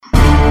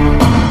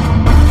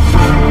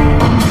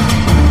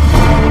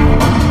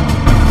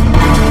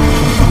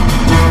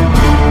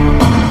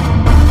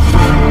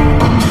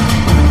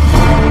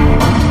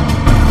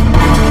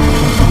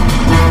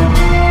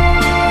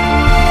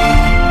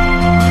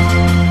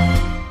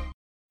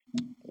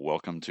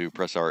Welcome to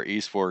Press Our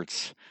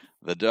eSports,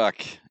 the Duck,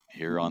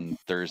 here on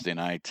Thursday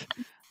night.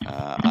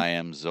 I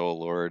am Zoe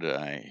Lord.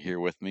 Here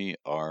with me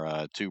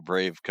are two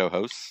brave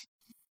co-hosts.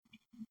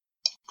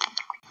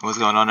 What's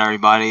going on,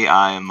 everybody?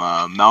 I am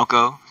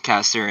Malco,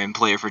 caster and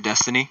player for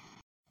Destiny.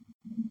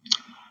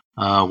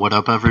 What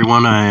up,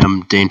 everyone? I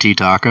am Dainty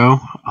Taco.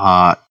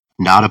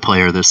 Not a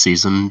player this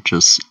season,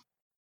 just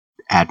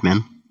admin.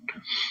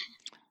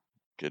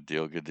 Good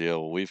deal, good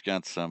deal. We've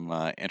got some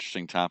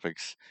interesting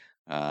topics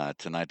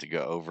tonight to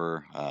go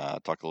over.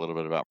 Talk a little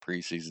bit about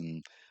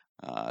preseason.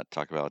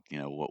 Talk about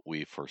what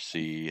we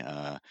foresee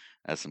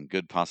as some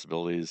good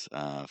possibilities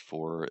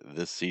for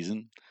this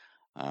season.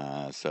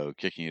 So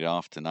kicking it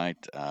off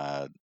tonight,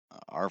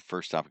 our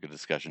first topic of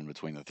discussion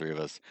between the three of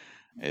us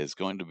is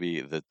going to be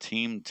the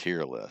team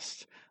tier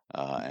list.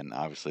 And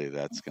obviously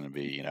that's going to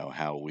be,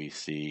 how we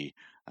see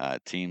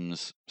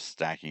teams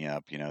stacking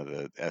up,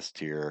 the S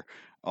tier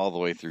all the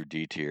way through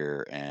D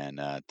tier. And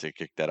to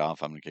kick that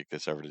off, I'm going to kick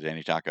this over to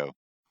Danny Taco.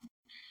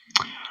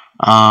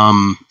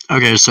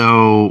 Okay,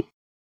 so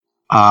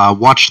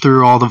watched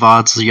through all the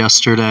VODs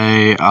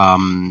yesterday,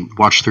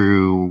 watched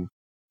through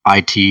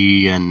IT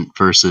and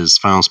versus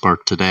Final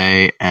Spark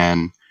today,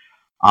 and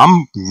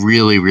I'm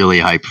really, really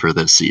hyped for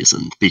this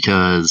season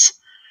because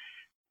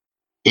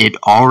it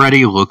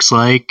already looks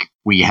like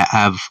we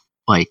have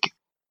like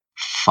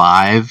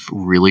 5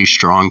 really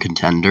strong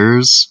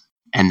contenders,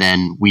 and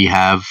then we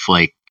have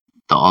like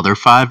the other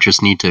 5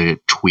 just need to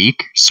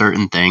tweak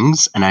certain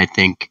things, and I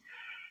think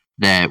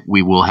that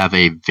we will have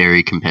a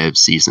very competitive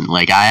season.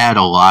 Like, I had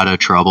a lot of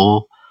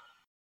trouble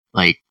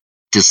like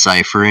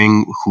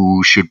deciphering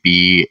who should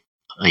be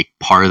like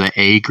part of the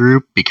A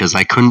group because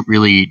I couldn't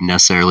really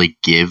necessarily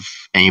give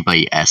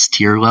anybody S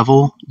tier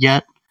level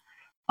yet.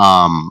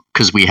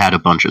 Because we had a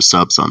bunch of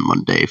subs on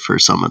Monday for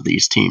some of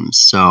these teams.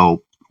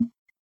 So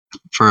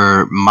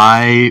for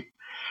my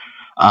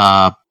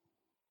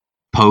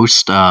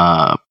post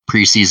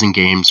preseason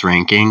games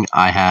ranking,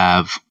 I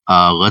have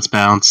Let's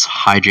Bounce,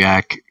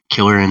 Hijack,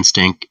 Killer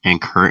Instinct,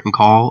 and Curtain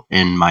Call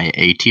in my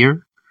A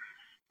tier.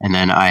 And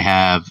then I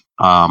have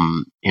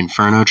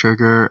Inferno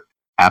Trigger,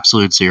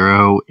 Absolute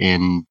Zero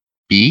in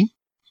B,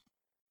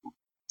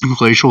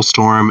 Glacial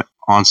Storm,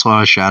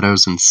 Onslaught of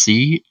Shadows in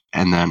C,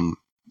 and then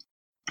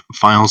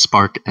Final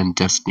Spark and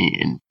Destiny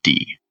in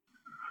D.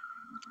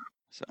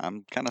 So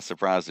I'm kind of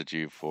surprised at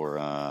you for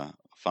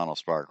Final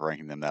Spark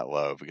ranking them that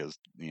low because,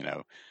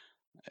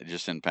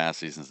 just in past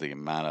seasons, the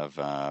amount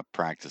of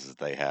practices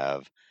they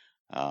have,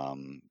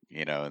 and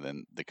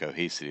then the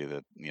cohesivity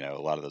that,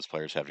 a lot of those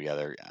players have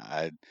together,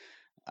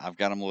 I've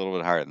got them a little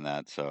bit higher than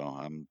that, so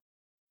I'm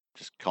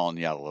just calling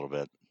you out a little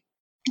bit.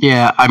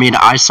 Yeah, I mean,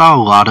 I saw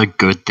a lot of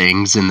good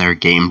things in their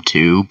game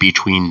too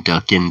between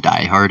Duck and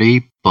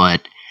Diehardy,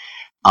 but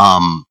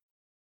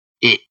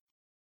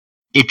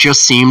it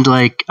just seemed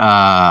like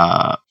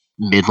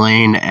mid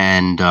lane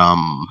and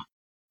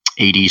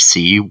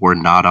ADC were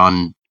not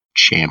on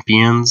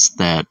champions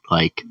that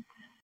like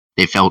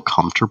they felt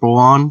comfortable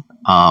on.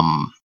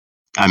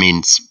 I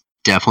mean,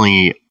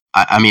 definitely.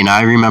 I mean,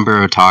 I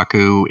remember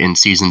Otaku in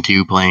season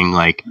 2 playing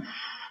like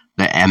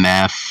the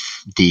MF,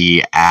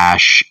 the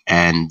Ashe,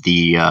 and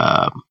the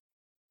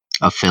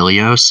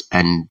Aphelios,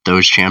 and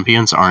those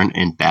champions aren't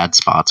in bad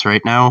spots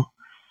right now.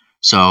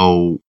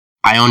 So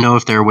I don't know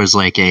if there was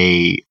like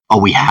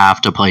we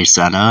have to play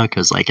Senna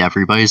because like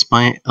everybody's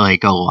playing,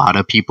 like a lot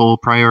of people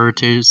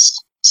prioritize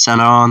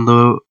Senna on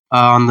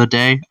the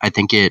day. I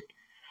think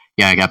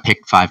I got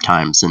picked 5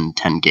 times in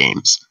 10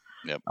 games.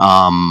 Yep.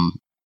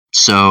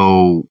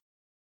 So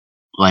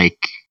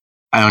like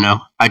I don't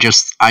know. I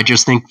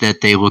just think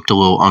that they looked a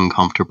little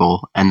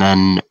uncomfortable, and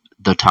then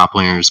the top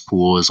laner's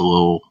pool is a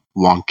little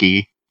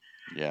wonky.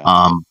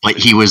 Yeah. But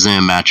he was in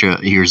a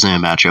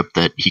matchup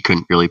that he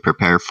couldn't really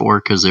prepare for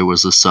because it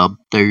was a sub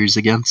that he was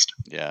against.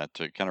 Yeah,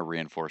 to kind of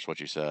reinforce what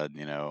you said,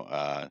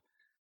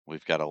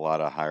 we've got a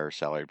lot of higher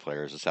salaried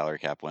players. The salary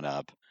cap went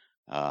up,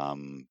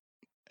 and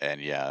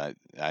yeah,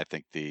 I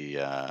think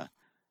the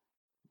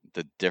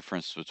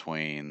difference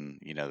between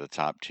the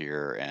top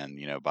tier and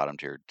bottom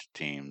tier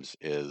teams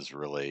is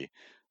really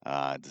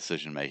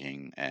decision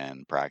making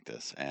and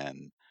practice,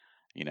 and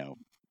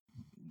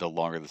the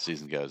longer the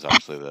season goes,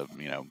 obviously the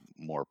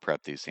more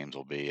prep these teams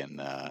will be, and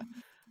to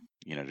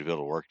be able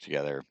to work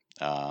together.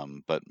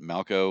 But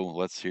Malco,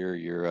 let's hear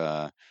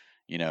your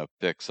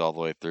picks all the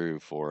way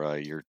through for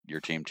your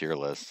team tier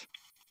list.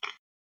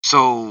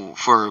 So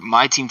for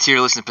my team tier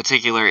list in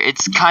particular,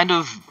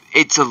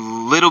 it's a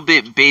little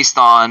bit based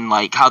on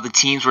like how the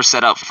teams were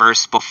set up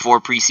first before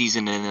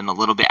preseason and then a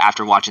little bit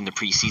after watching the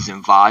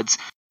preseason VODs.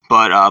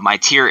 But my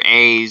tier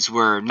A's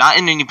were not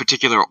in any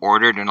particular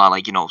order. They're not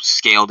like,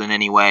 scaled in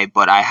any way.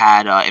 But I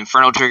had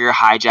Inferno Trigger,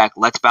 Hijack,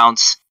 Let's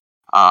Bounce.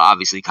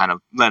 Obviously kind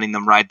of letting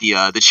them ride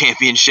the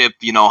championship,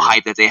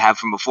 hype that they have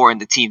from before. And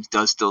the team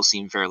does still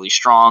seem fairly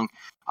strong.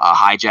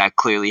 Hijack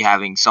clearly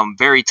having some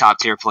very top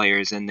tier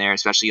players in there,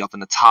 especially up in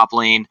the top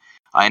lane.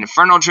 And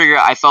Inferno Trigger,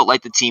 I felt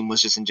like the team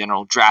was just in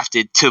general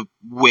drafted to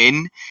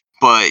win.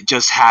 But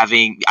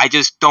I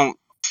just don't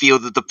feel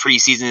that the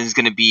preseason is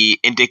going to be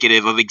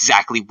indicative of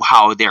exactly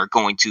how they're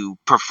going to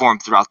perform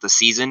throughout the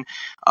season.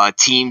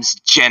 Teams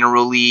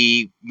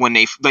generally, when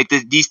they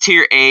these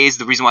tier A's,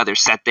 the reason why they're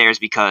set there is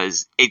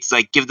because it's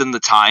like give them the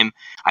time.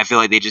 I feel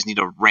like they just need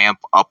to ramp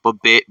up a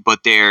bit, but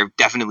they're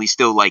definitely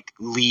still like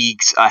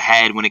leagues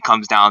ahead when it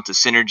comes down to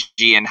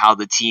synergy and how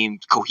the team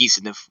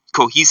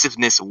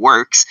cohesiveness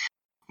works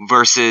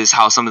versus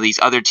how some of these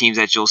other teams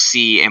that you'll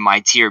see in my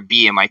tier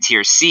B and my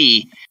tier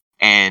C.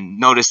 And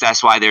notice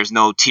that's why there's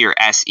no tier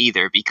S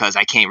either, because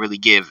I can't really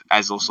give,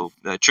 as also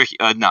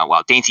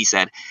Dainty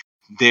said,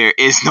 there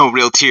is no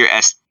real tier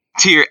S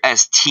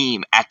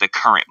team at the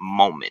current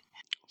moment.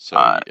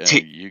 So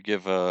you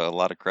give a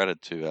lot of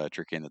credit to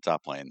Tricky in the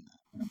top lane.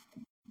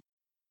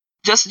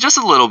 Just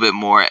a little bit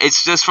more.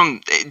 It's just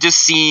it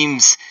just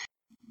seems,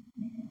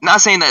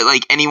 not saying that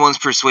like anyone's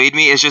persuade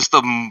me. It's just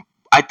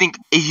I think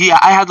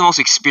I have the most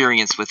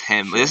experience with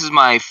him. Sure. This is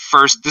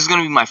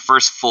going to be my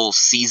first full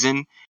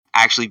season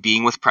actually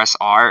being with Press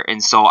R,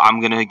 and so I'm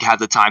going to have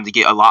the time to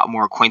get a lot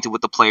more acquainted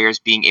with the players,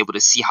 being able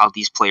to see how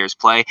these players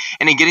play,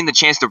 and then getting the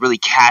chance to really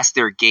cast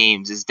their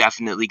games is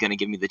definitely going to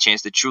give me the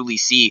chance to truly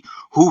see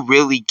who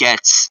really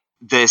gets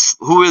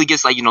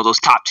like, you know, those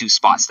top 2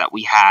 spots that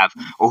we have,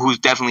 or who's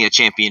definitely a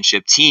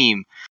championship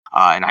team.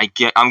 And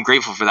I'm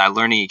grateful for that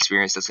learning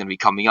experience that's going to be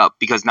coming up,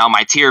 because now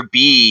my tier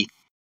B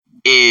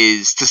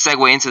is, to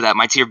segue into that,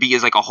 my tier B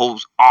is like a whole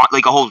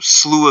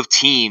slew of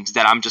teams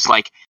that I'm just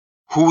like,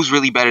 who's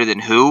really better than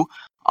who?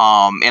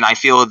 And I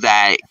feel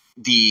that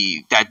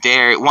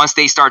they're, once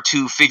they start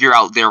to figure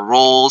out their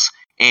roles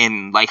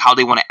and like how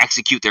they want to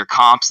execute their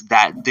comps,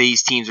 that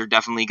these teams are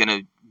definitely going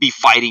to be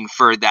fighting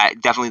for that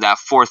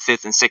 4th,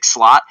 5th, and 6th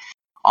slot.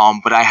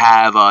 But I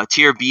have a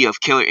tier B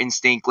of Killer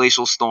Instinct,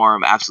 Glacial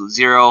Storm, Absolute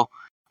Zero,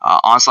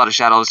 Onslaught of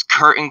Shadows,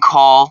 Curtain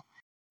Call.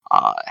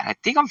 And I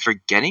think I'm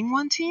forgetting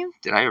one team.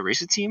 Did I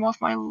erase a team off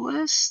my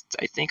list?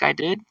 I think I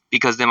did.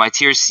 Because then my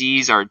tier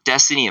C's are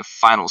Destiny and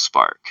Final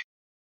Spark.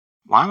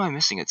 Why am I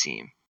missing a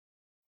team?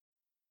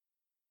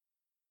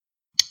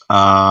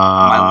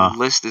 My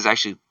list is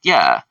actually,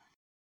 yeah.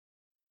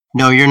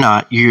 No, you're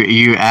not.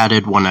 You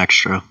added one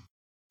extra.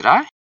 Did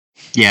I?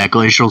 Yeah,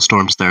 Glacial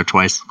Storm's there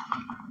twice.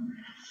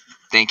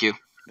 Thank you.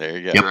 There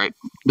you go. Yep. You're right.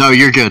 No,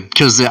 you're good,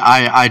 because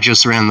I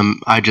just ran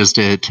them. I just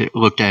did it,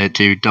 looked at it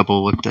too,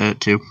 double looked at it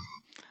too.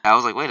 I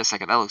was like, wait a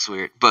second, that looks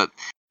weird. But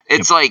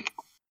it's like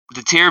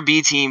the tier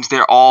B teams,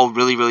 they're all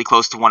really, really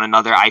close to one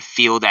another. I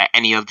feel that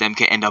any of them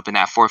can end up in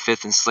that 4th,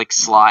 5th, and 6th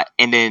slot.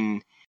 And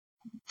then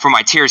for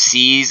my tier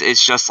C's,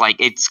 it's just like,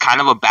 it's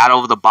kind of a battle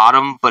of the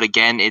bottom, but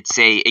again, it's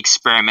a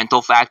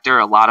experimental factor.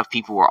 A lot of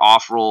people were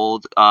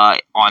off-rolled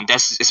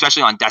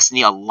especially on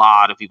Destiny. A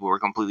lot of people were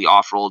completely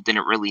off-rolled,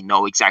 didn't really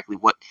know exactly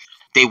what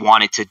they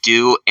wanted to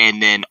do,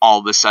 and then all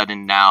of a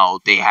sudden now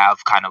they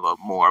have kind of a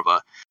more of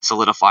a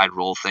solidified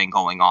role thing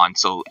going on.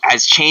 So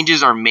as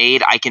changes are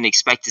made, I can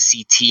expect to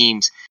see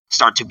teams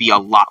start to be a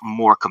lot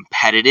more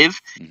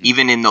competitive,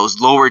 even in those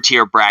lower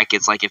tier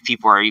brackets. Like if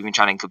people are even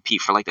trying to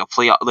compete for like a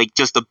playoff, like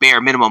just the bare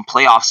minimum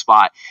playoff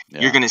spot,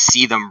 you're going to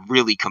see them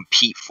really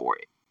compete for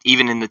it.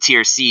 Even in the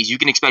tier C's, you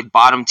can expect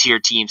bottom tier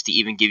teams to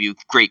even give you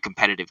great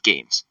competitive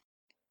games.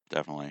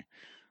 Definitely.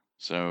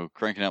 So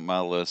cranking up my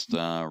list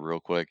real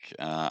quick,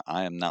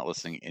 I am not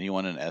listing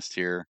anyone in S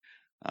tier.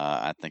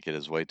 I think it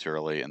is way too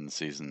early in the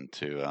season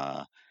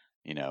to,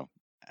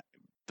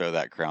 throw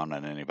that crown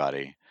on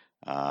anybody.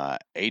 A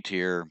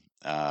tier,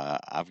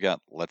 I've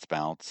got Let's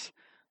Bounce,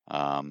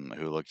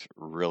 who looked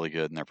really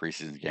good in their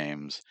preseason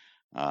games.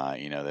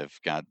 They've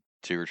got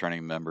 2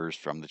 returning members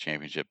from the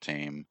championship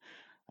team.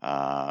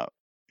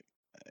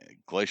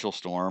 Glacial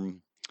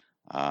Storm,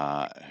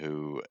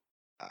 who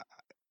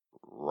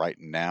right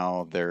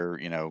now their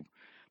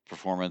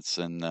performance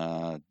in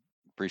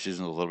preseason was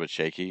a little bit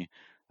shaky,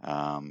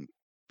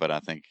 but I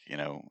think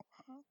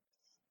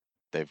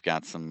they've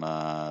got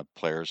some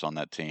players on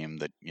that team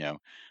that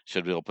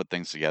should be able to put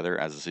things together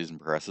as the season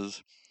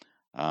progresses.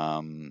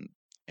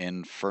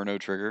 Inferno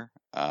Trigger,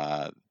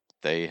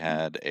 they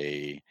had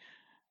a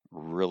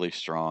really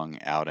strong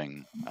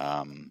outing.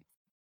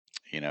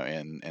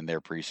 In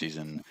their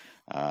preseason,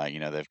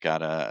 they've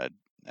got a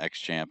ex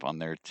champ on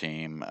their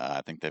team.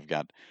 I think they've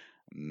got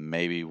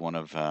maybe one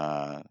of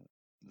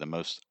the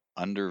most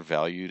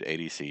undervalued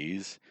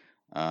ADCs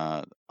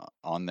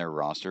on their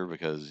roster,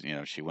 because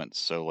she went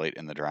so late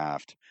in the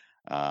draft.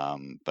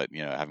 But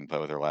having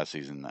played with her last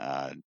season,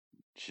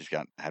 she's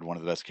had one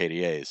of the best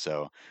KDAs.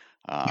 So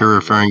you're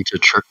referring to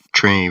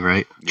Trinity,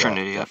 right? Yeah,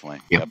 Trinity,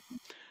 definitely. Yep.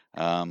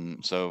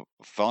 So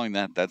following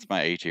that's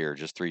my A tier,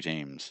 just 3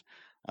 teams.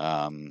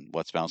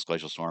 Let's Bounce,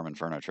 Glacial Storm,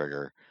 Inferno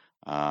Trigger.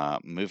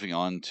 Moving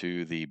on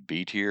to the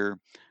B tier,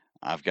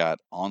 I've got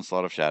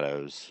Onslaught of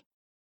Shadows,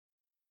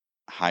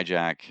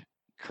 Hijack,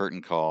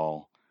 Curtain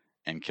Call,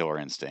 and Killer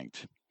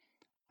Instinct.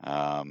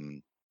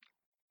 And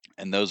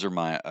those are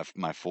my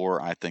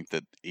 4. I think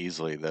that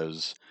easily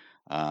those,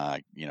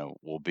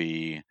 will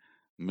be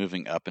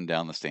moving up and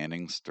down the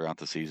standings throughout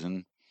the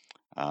season.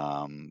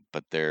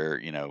 But they're,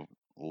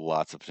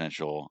 lots of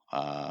potential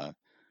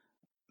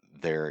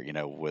there,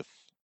 with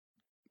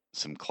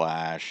some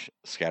clash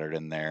scattered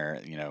in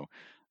there.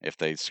 If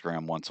they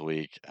scrim once a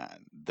week,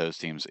 those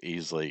teams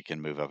easily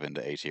can move up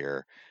into A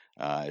tier.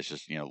 It's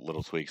just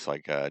little tweaks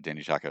like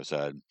Danny Chaco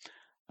said.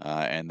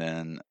 And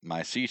then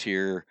my C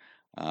tier,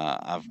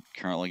 I've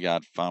currently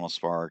got Final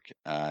Spark,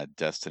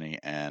 Destiny,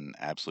 and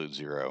Absolute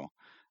Zero.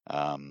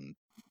 Um,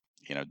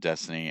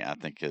 Destiny, I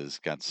think, has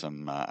got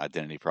some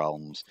identity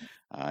problems,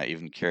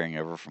 even carrying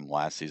over from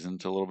last season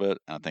to a little bit.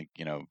 And I think,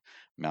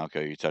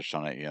 Malco, you touched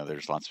on it.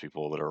 There's lots of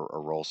people that are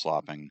role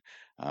swapping,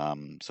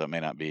 so it may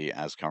not be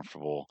as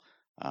comfortable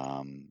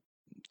um,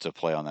 to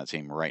play on that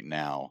team right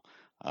now.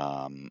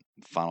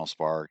 Final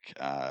Spark,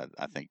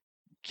 I think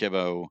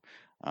Kibbo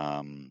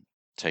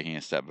taking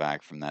a step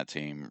back from that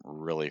team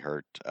really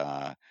hurt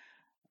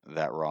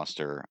that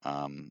roster.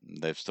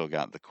 They've still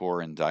got the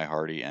core and Die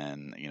Hardy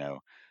and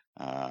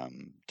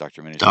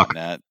Duck.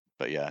 DrMinis.net,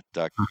 but yeah,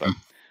 Duck. But Mhm.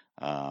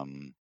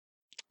 um,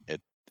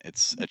 it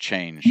it's a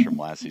change from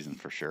last season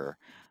for sure.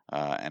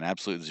 And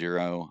Absolute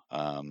Zero,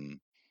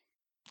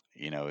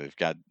 we've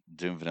got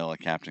Doom Vanilla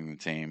captaining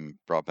the team,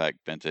 brought back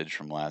Vintage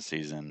from last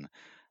season,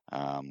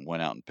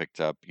 went out and picked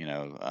up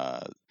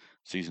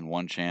season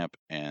 1 champ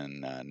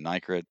and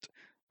Nycrit.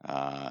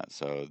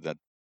 So that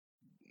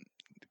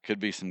could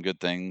be some good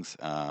things,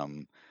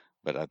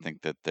 but I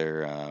think that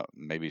there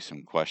may be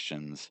some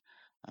questions,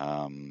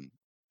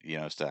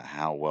 as to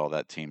how well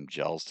that team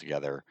gels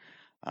together.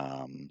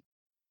 Um,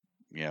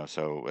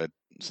 so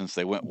since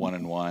they went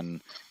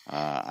 1-1,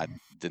 I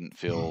didn't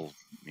feel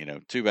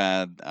too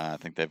bad. I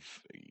think they've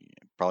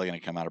probably going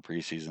to come out of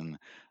preseason,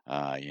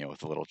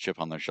 with a little chip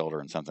on their shoulder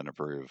and something to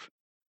prove.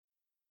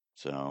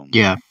 So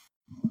Yeah.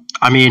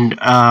 I mean,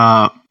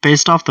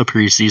 based off the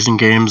preseason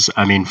games,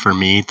 I mean, for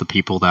me, the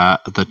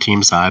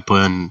teams that I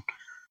put in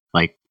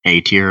like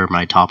A tier,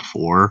 my top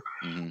 4,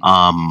 mhm.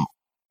 um,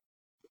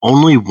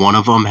 only one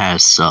of them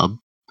has sub,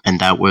 and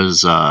that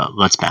was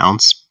Let's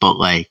Bounce. But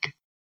like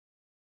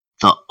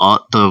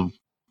the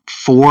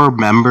 4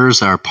 members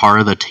that are part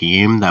of the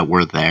team that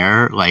were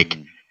there, like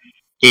Mhm.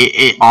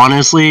 it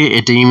honestly,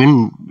 it didn't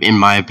even, in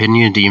my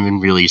opinion, it didn't even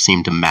really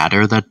seem to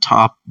matter that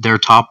their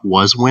top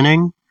was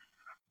winning.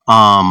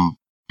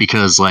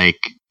 Because like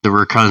the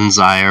Rakan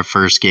Zaya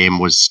first game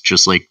was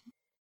just like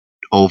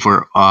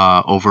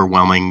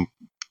overwhelming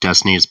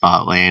Destiny's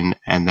bot lane,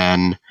 and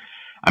then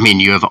I mean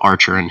you have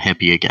Archer and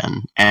Hippie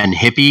again, and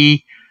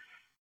Hippie,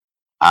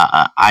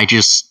 I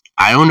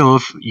don't know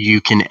if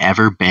you can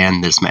ever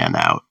ban this man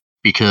out,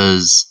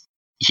 because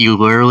he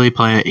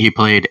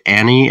played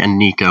Annie and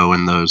Nico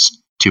in those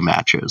 2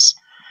 matches.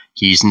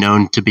 He's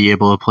known to be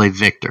able to play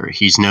Victor.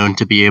 He's known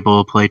to be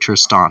able to play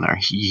Tristana.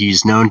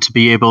 He's known to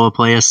be able to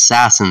play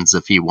Assassins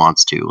if he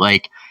wants to.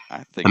 Like,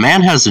 I the think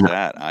man not has just an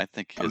that. I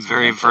think A his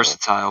very mental.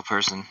 versatile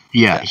person.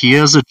 yeah, Yeah, he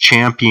has a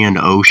champion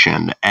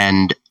ocean,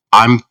 and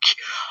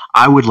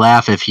I would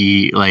laugh if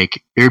he,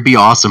 like, it'd be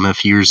awesome if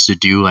he was to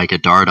do like a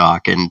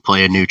Dardock and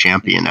play a new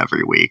champion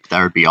every week.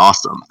 That would be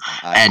awesome.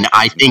 I And think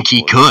I his think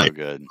he mental is could. so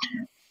good.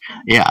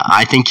 Yeah,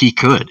 I think he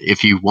could if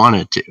he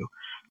wanted to.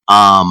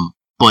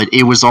 But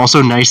it was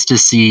also nice to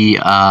see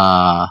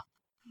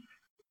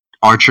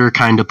Archer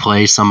kind of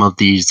play some of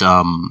these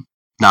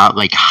not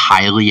like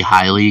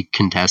highly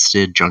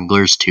contested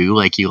junglers too.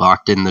 Like he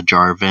locked in the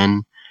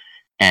Jarvan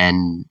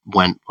and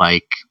went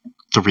like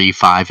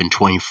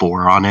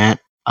 3-5-24 on it.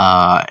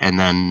 And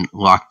then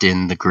locked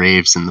in the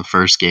Graves in the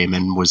first game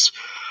and was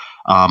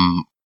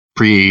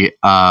pretty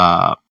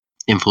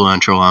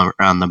influential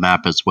around the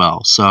map as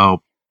well.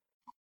 So,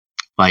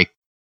 like,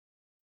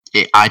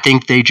 I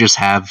think they just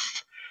have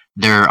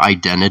their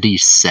identity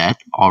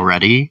set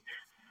already.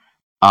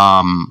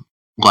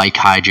 Like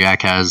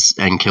Hijack has,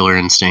 and Killer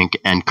Instinct,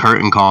 and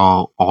Curtain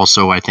Call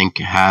also, I think,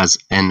 has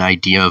an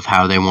idea of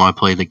how they want to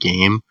play the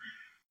game.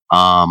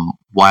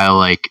 While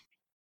like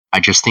I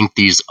just think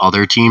these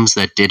other teams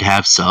that did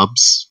have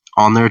subs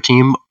on their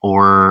team,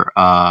 or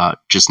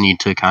just need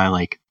to kind of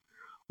like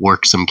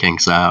work some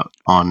kinks out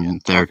on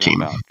And their talking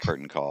team. about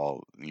curtain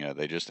call,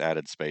 they just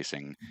added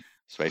spacing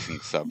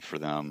sub for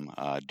them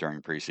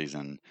during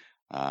preseason,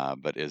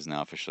 but is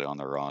now officially on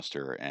their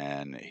roster.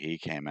 And he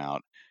came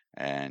out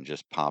and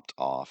just popped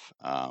off.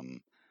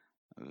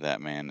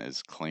 That man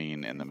is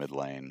clean in the mid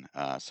lane.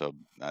 So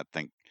I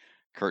think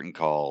curtain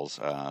calls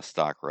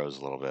stock rose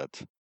a little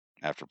bit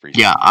after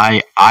Yeah, preseason.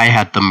 I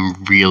had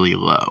them really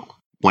low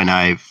when Yeah.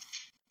 I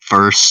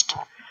first,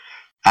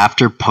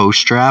 after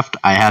post draft,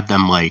 I had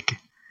them like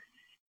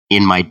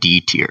in my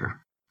D tier,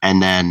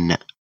 and then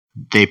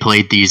they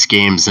played these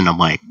games, and I'm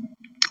like,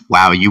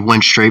 wow, you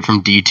went straight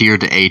from D tier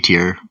to A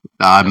tier.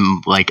 Yep.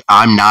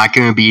 I'm not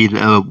going to be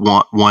the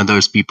one of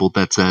those people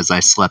that says I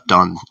slept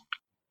on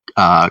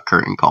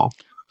curtain call.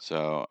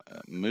 So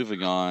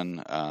moving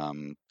on,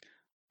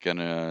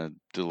 gonna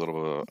do a little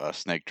bit of a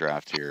snake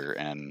draft here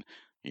and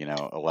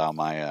allow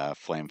my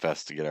flame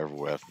fest to get over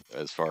with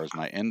as far as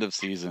my end of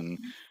season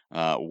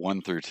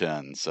 1 through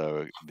 10.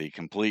 So the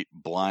complete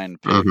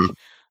blind pick Mm-hmm.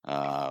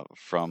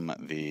 from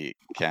the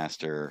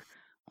caster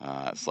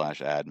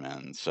slash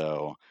admin.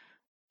 So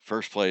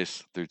first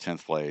place through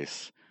 10th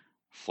place,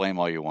 flame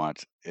all you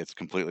want. it's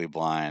completely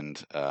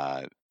blind.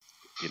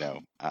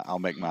 I'll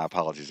make my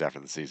apologies after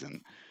the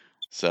season.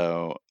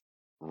 So,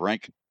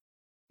 rank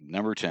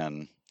number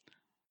 10,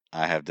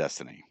 I have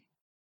Destiny.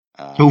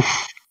 Uh,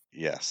 Oof,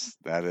 yes,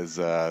 that is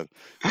a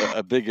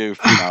big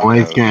oof, and I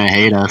Blake's know. gonna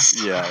hate us.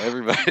 Yeah,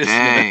 everybody's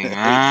gonna Dang, hate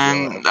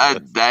Zilla man, after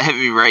this. that hit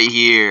me right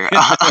here.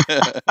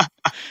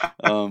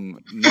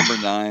 Number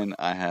 9,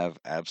 I have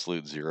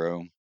Absolute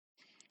Zero.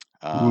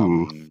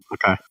 Ooh, Um,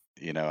 okay.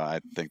 I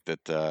think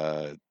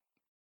that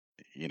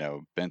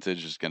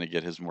Vintage is going to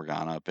get his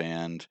Morgana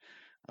banned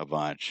a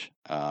bunch,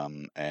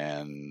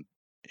 and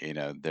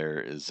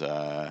there is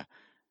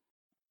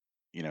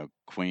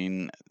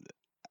Queen.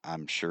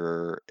 I'm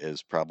sure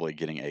is probably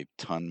getting a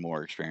ton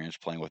more experience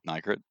playing with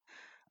Nycrit.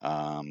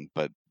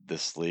 But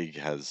this league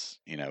has,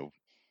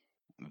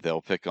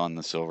 they'll pick on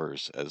the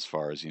silvers as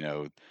far as,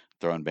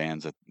 throwing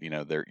bans at,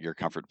 their your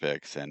comfort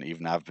picks. And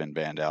even I've been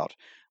banned out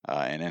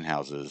in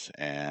houses,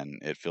 and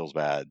it feels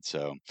bad.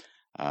 So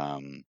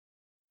um,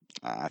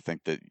 I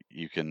think that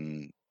you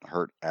can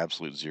hurt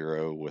Absolute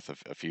Zero with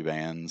a few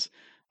bans,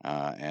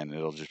 and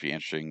it'll just be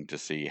interesting to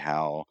see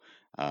how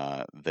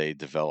they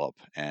develop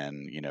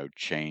and,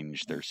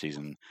 change their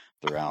season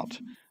throughout.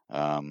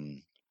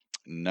 Um,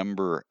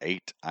 Number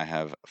 8, I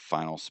have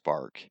Final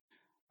Spark.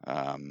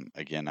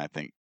 Again, I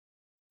think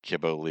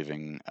Kibbo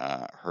leaving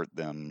hurt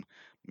them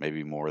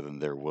maybe more than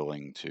they're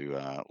willing to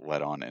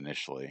let on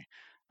initially.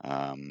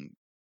 Um,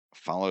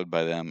 Followed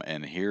by them,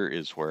 and here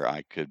is where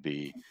I could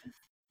be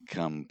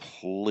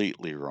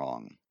completely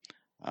wrong.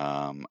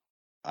 Um,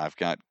 I've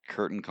got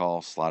Curtain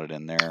Call slotted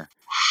in there.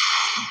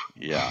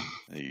 Yeah,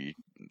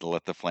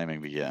 let the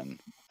flaming begin.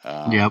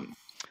 Yep. Um,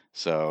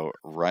 so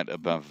right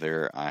above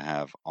there, I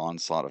have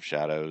Onslaught of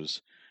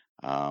Shadows.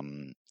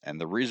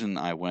 And the reason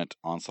I went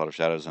Onslaught of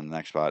Shadows in the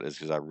next spot is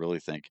because I really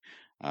think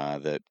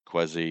that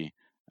Quezi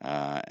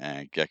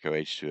and Gecko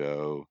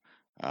H2O,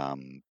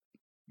 um,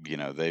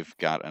 they've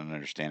got an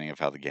understanding of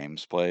how the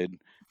game's played,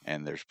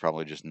 and there's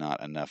probably just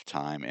not enough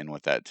time in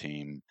with that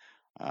team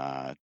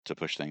to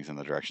push things in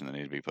the direction that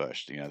need to be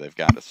pushed. They've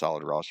got a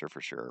solid roster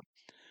for sure.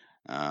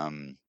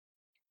 Um,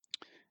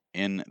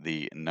 in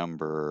the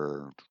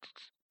number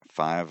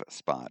 5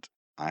 spot,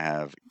 I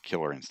have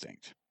Killer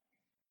Instinct,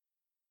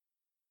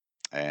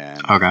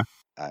 and Okay.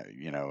 I,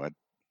 you know,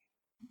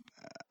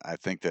 I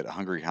think that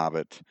Hungry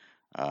Hobbit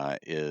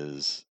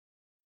is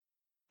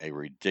a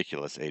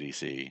ridiculous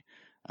ADC,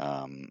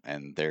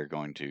 and they're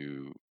going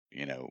to,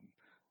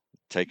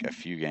 take a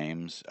few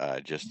games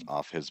just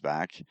off his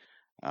back.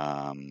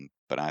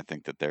 But I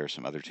think that there are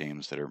some other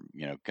teams that are,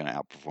 going to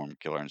outperform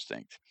Killer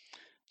Instinct.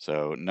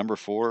 So number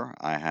 4,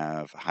 I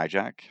have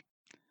Hijack.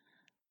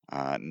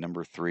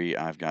 Number 3,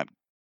 I've got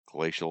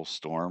Glacial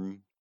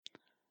Storm.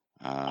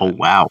 Oh Uh,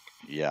 wow.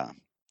 yeah.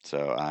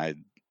 So I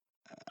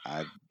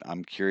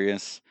I'm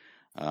curious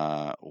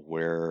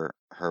where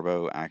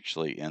Herbo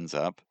actually ends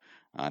up.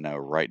 I know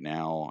right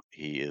now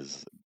he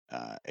is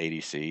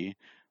ADC,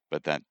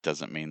 but that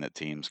doesn't mean that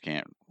teams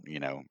can't,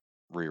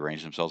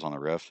 rearrange themselves on the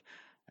Rift.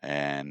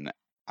 And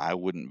I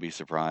wouldn't be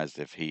surprised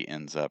if he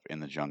ends up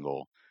in the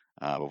jungle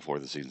before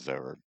the season's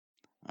over.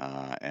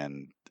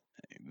 And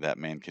that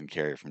man can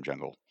carry from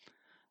jungle.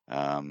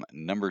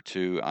 Number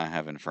 2, I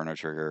have Inferno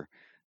Trigger.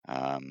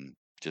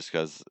 Just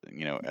because,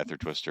 Ether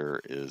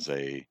Twister is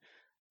a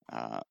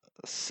uh,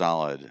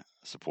 solid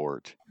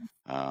support.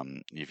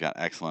 You've got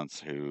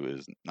Excellence, who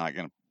is not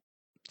going to,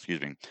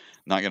 excuse me,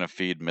 not going to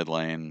feed mid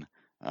lane.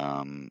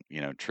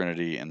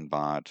 Trinity and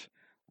bot,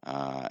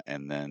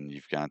 and then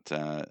you've got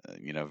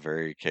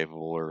very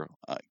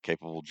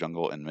capable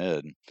jungle and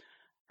mid,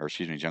 or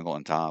excuse me, jungle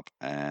and top,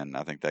 and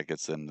I think that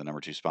gets them the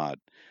number 2 spot.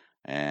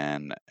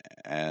 And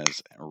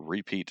as a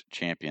repeat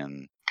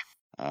champion,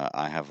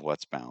 I have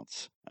Let's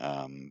Bounce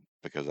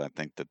because I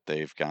think that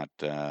they've got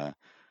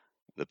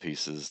the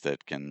pieces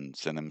that can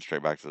send them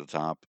straight back to the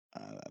top.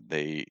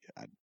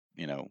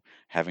 You know,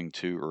 having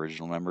 2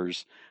 original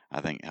members,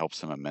 I think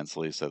helps them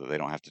immensely so that they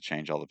don't have to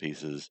change all the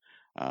pieces.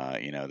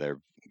 They've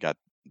got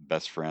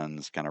best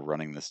friends kind of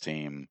running this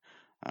team.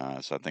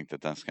 So I think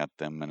that that's got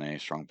them in a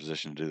strong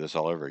position to do this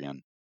all over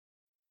again.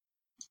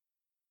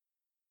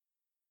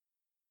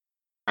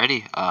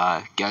 Ready?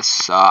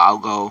 Guess I'll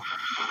go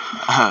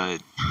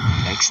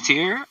next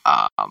here.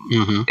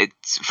 Mm-hmm.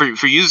 It's for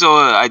you,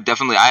 Zoa.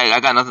 I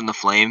got nothing to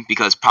flame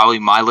because probably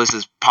my list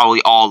is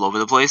probably all over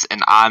the place,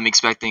 and I'm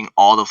expecting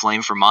all the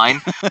flame for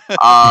mine.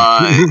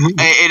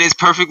 It is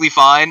perfectly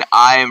fine.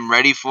 I am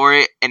ready for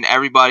it, and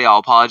everybody, I'll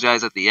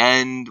apologize at the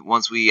end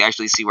once we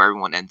actually see where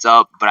everyone ends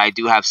up. But I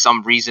do have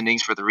some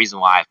reasonings for the reason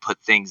why I put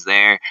things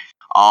there.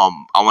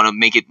 I want to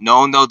make it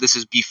known, though, this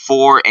is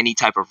before any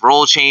type of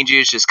role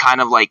changes, just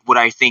kind of like what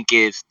I think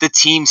if the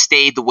team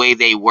stayed the way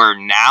they were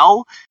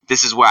now,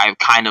 this is where I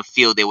kind of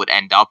feel they would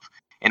end up.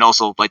 And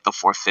also, like, the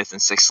 4th, 5th,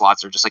 and 6th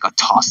slots are just like a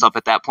toss-up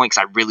at that point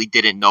because I really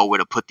didn't know where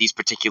to put these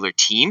particular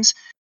teams.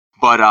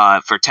 But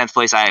for 10th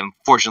place, I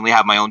unfortunately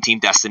have my own team,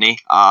 Destiny.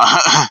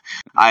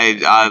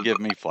 You give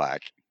me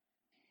flack.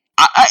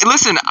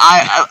 Listen,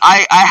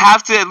 I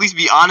have to at least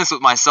be honest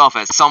with myself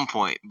at some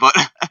point, but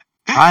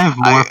I have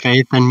more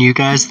faith in you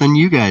guys than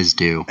you guys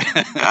do.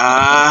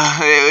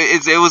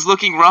 It was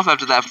looking rough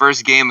after that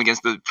first game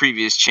against the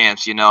previous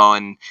champs,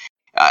 and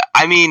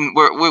I mean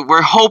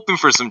we're hoping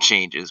for some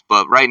changes,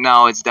 but right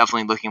now it's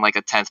definitely looking like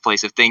a 10th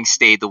place if things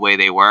stayed the way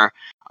they were.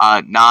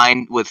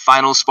 9 with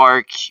Final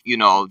Spark,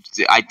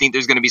 I think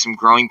there's going to be some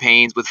growing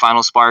pains with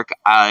Final Spark.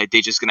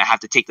 They're just going to have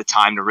to take the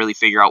time to really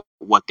figure out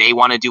what they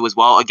want to do as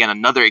well. Again,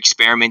 another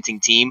experimenting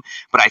team,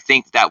 but I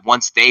think that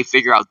once they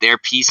figure out their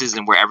pieces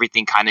and where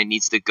everything kind of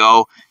needs to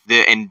go,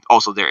 and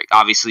also they're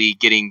obviously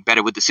getting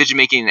better with decision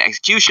making and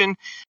execution,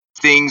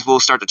 things will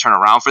start to turn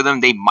around for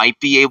them. They might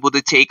be able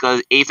to take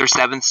a 8th or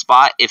 7th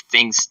spot if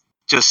things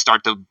just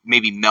start to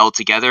maybe meld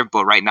together,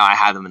 but right now I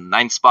have them in the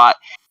 9th spot.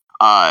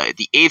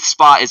 The 8th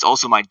spot is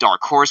also my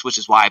dark horse, which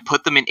is why I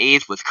put them in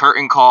 8th with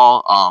Curtain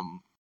Call.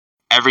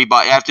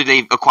 Everybody, after they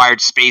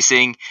acquired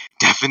spacing,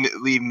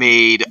 definitely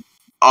made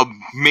a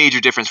major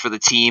difference for the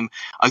team.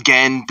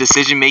 Again,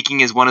 decision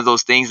making is one of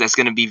those things that's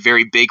going to be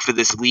very big for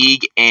this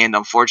league, and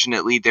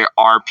unfortunately, there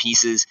are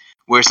pieces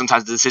where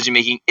sometimes the decision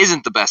making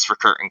isn't the best for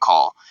Curtain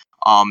Call.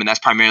 And that's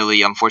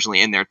primarily,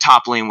 unfortunately, in their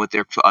top lane with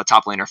their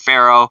top laner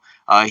Pharaoh.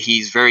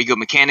 He's very good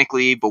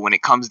mechanically, but when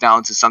it comes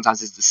down to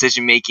sometimes his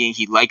decision making,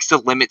 he likes to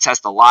limit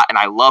test a lot. And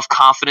I love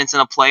confidence in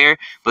a player,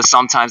 but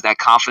sometimes that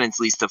confidence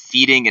leads to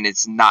feeding, and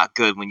it's not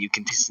good when you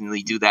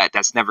consistently do that.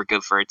 That's never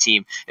good for a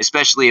team,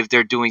 especially if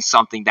they're doing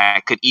something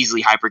that could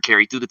easily hyper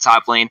carry through the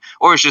top lane,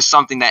 or it's just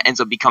something that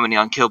ends up becoming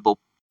an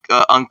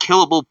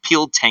unkillable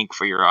peel tank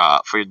for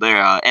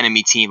their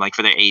enemy team, like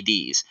for their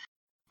ADs.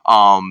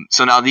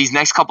 So now these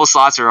next couple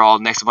slots are all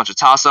next a bunch of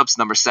toss-ups.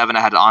 Number 7, I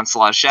had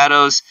Onslaught of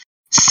Shadows,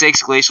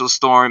 6, Glacial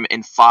Storm,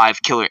 and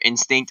 5, Killer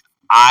Instinct.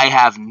 I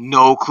have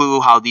no clue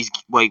how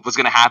what's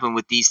going to happen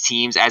with these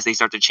teams as they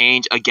start to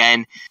change.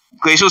 Again,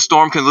 Glacial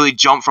Storm can really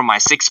jump from my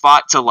 6th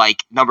spot to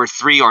like number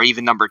 3 or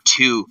even number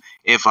 2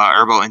 if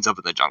Urbo ends up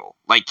in the jungle.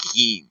 Like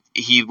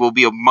he will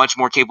be a much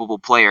more capable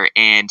player.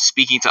 And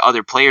speaking to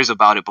other players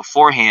about it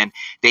beforehand,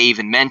 they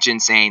even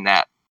mentioned saying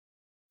that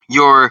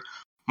your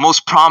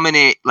most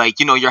prominent,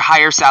 your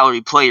higher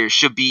salary players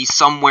should be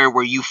somewhere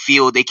where you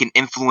feel they can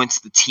influence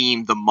the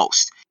team the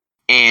most.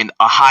 And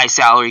a high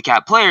salary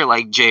cap player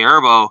like Jay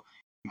Urbo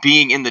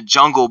being in the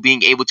jungle,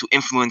 being able to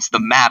influence the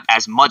map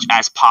as much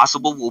as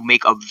possible will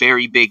make a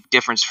very big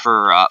difference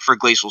for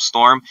Glacial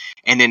Storm.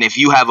 And then if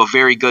you have a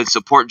very good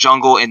support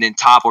jungle and then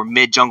top or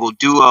mid jungle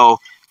duo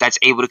that's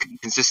able to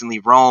consistently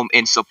roam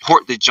and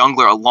support the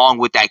jungler along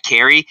with that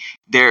carry,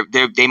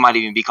 they might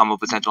even become a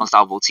potential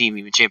unstoppable team,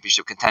 even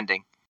championship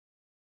contending.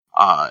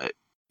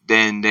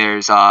 Then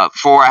there's 4,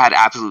 I had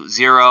Absolute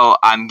Zero.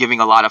 I'm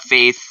giving a lot of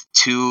faith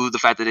to the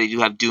fact that they do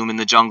have Doom in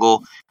the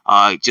jungle.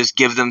 Just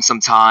give them some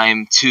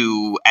time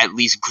to at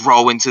least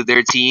grow into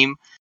their team.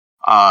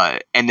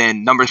 And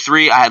then number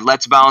 3, I had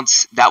Let's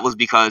Bounce. That was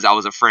because I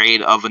was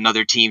afraid of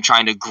another team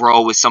trying to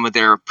grow with some of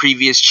their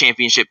previous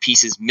championship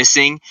pieces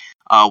missing.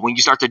 When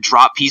you start to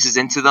drop pieces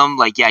into them,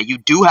 you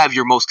do have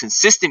your most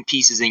consistent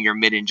pieces in your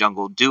mid and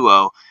jungle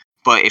duo.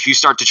 But if you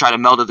start to try to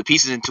meld other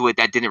pieces into it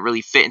that didn't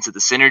really fit into the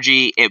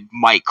synergy, it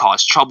might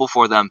cause trouble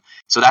for them.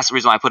 So that's the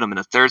reason why I put them in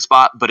the 3rd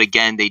spot. But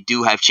again, they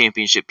do have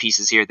championship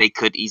pieces here. They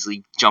could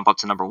easily jump up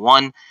to number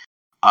 1.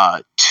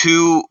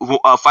 2,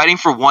 fighting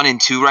for 1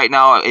 and 2 right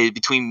now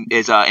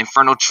is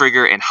Infernal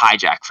Trigger and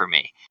Hijack for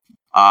me.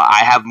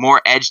 I have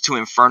more edge to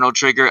Infernal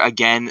Trigger.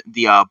 Again,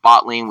 the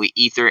bot lane with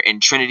Ether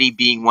and Trinity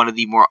being one of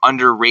the more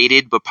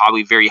underrated but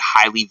probably very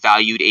highly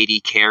valued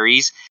AD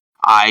carries.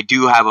 I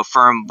do have a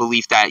firm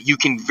belief that you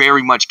can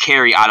very much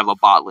carry out of a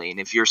bot lane.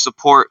 If your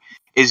support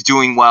is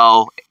doing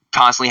well,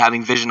 constantly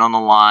having vision on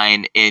the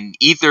line, and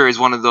Ether is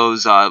one of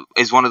those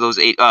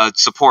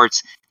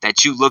supports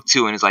that you look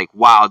to and is like,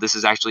 wow, this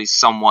is actually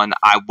someone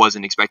I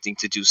wasn't expecting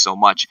to do so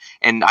much.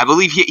 And I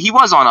believe he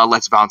was on a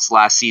Let's Bounce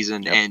last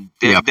season, and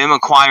them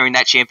acquiring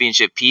that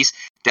championship piece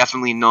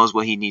definitely knows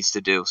what he needs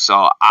to do.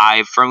 So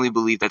I firmly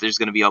believe that there's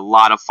going to be a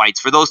lot of fights.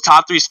 For those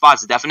top 3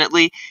 spots,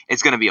 definitely,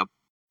 it's going to be a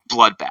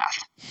bloodbath.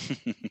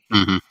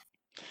 Mm-hmm.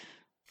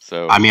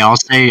 So I mean,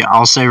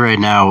 I'll say right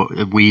now,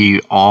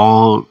 we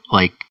all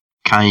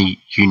kind of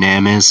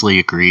unanimously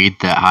agreed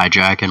that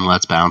Hijack and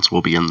Let's Bounce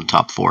will be in the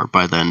top 4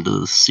 by the end of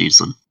the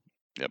season.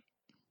 Yep.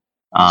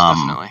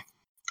 Definitely.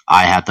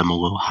 I had them a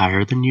little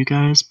higher than you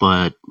guys,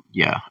 but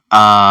yeah.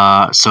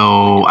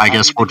 So I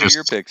guess we'll just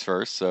your picks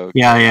first. So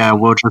yeah,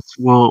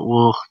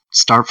 we'll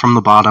start from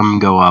the bottom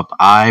and go up.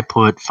 I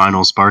put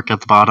Final Spark at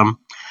the bottom.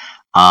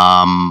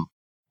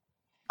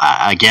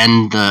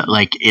 Again,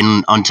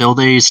 until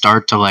they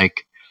start to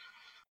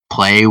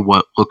play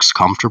what looks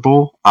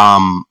comfortable,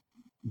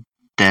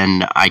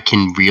 then I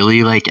can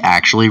really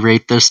actually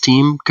rate this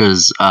team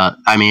because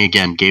I mean,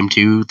 again, game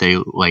 2 they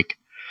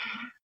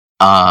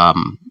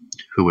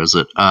who was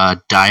it?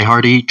 Die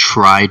Hardy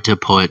tried to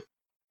put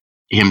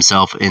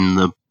himself in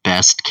the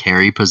best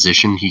carry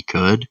position he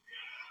could.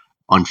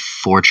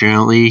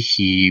 Unfortunately,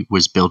 he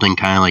was building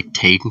kind of like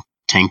Tank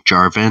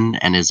Jarvan,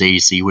 and his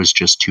AC was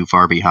just too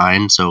far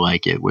behind, so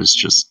it was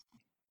just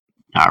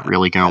not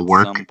really going to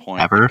work at some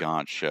point ever. the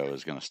Gaunt show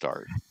is going to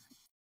start.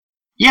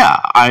 Yeah,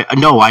 I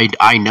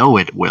know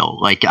it will.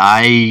 Like,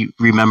 I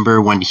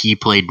remember when he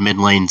played mid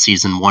lane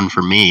season 1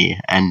 for me,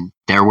 and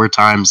there were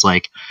times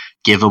like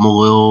give him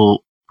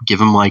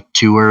like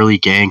 2 early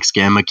ganks,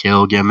 get him a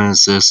kill, get him an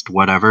assist,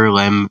 whatever,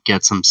 let him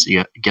get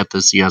get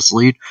the CS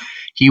lead.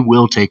 He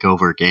will take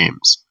over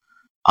games.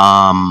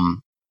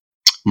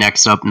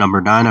 Next up,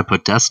 number 9, I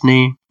put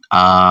Destiny.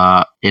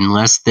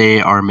 Unless they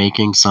are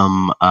making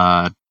some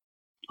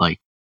like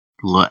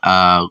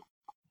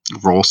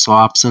role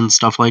swaps and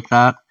stuff like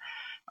that.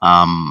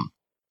 I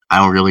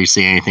don't really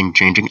see anything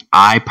changing.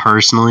 I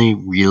personally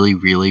really,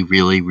 really,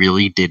 really,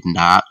 really did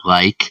not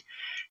like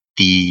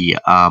the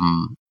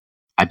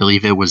I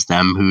believe it was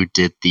them who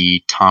did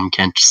the Tom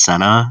Kent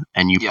Senna,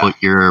 and you Yeah.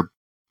 put your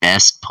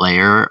best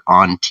player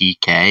on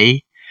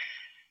TK.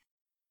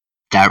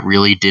 That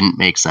really didn't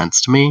make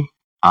sense to me.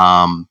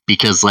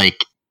 Because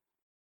like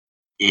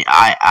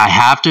I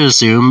have to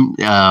assume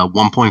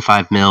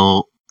 1.5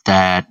 mil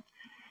that,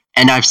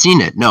 and I've seen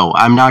it. No,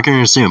 I'm not going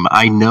to assume.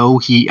 I know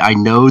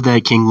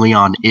that King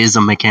Leon is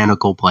a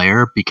mechanical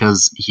player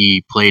because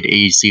he played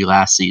AEC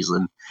last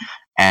season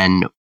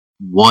and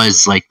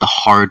was like the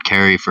hard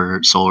carry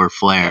for Solar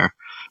Flare.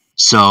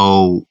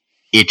 So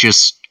it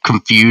just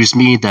confused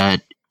me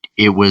that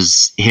it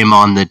was him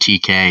on the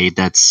TK.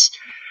 That's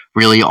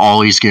really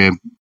all he's going to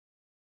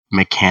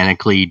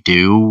mechanically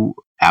do.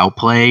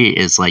 Outplay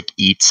is like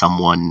eat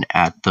someone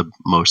at the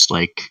most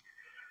like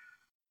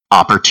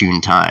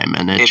opportune time,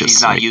 and it If just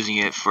he's not like, using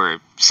it for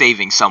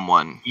saving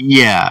someone.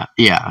 yeah.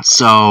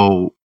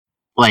 So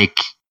like,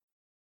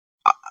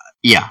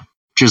 yeah,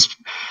 just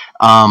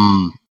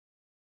um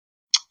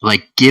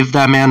like give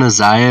that man a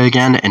Zaya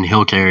again and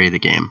he'll carry the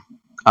game.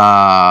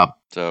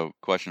 So,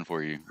 question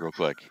for you, real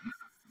quick: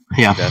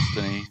 Yeah.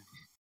 Destiny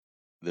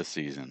this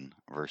season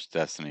versus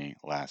Destiny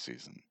last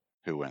season,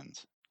 who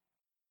wins?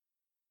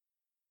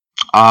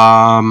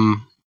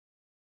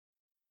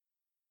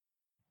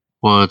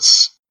 Well,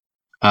 it's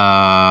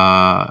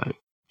Delabo.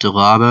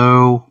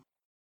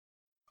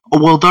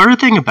 Well, the other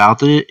thing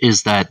about it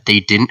is that they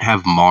didn't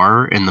have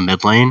Mar in the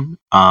mid lane,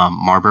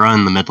 Marbara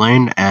in the mid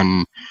lane,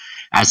 and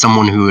as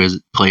someone who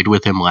has played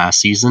with him last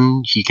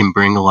season, he can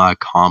bring a lot of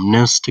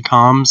calmness to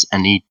comms,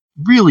 and he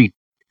really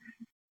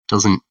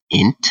doesn't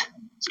int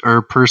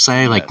or per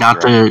se, He like missed,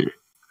 not right? the.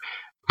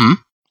 Hmm?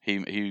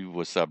 He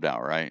was subbed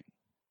out, right?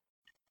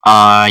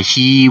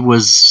 He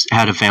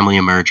had a family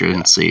Yeah.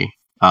 emergency,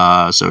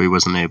 so he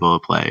wasn't able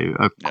to play,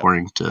 Yep.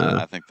 according to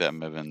I think that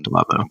may have been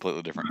Delabo.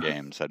 completely different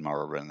games had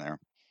Mara been there.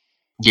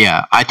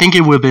 Yeah, I think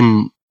it would have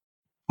been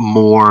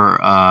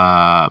more.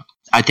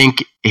 I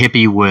think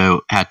Hippie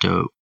would had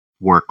to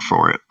work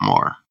for it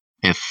more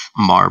if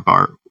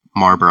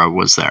Marbara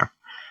was there,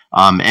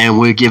 and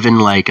we're given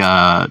like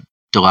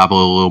Delabo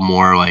a little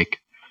more like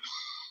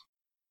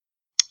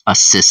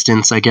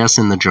assistance, I guess,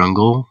 in the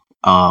jungle,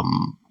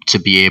 to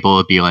be able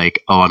to be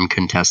like, oh, I'm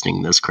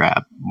contesting this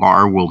crap.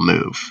 Mar will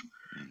move.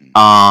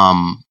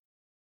 Mm-hmm.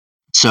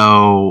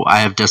 So I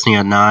have Destiny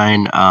at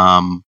 9,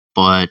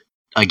 but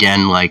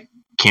again, like,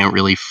 can't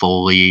really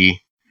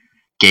fully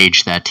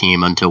gauge that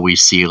team until we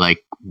see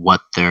like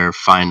what their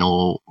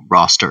final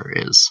roster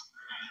is.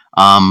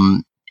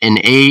 In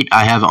 8,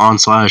 I have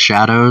Onslaught of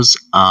Shadows.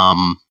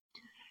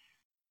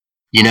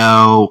 You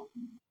know,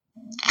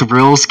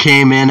 Thrills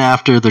came in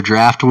after the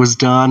draft was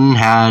done,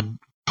 had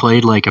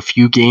played like a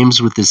few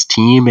games with this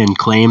team, and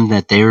claimed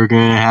that they were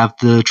going to have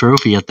the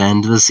trophy at the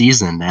end of the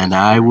season. And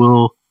I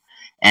will.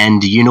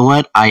 And you know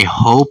what? I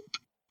hope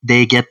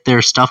they get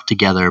their stuff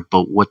together.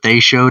 But what they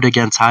showed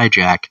against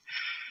Hijack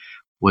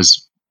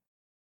was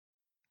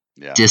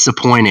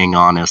disappointing,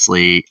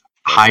 honestly.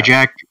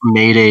 Hijack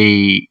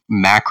made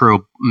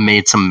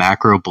some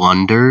macro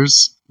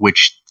blunders,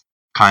 which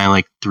kind of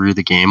like threw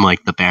the game,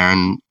 like the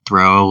Baron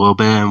throw a little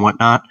bit and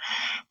whatnot.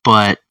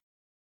 But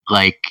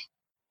like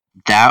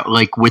that,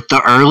 like with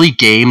the early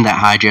game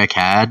that Hijack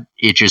had,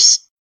 it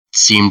just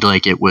seemed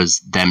like it was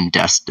them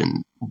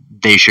destined.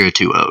 They should have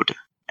 2-0'd.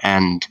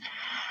 And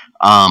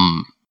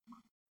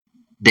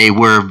they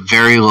were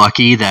very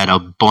lucky that a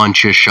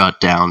bunch of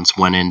shutdowns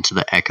went into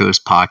the Echo's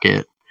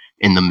pocket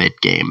in the mid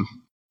game.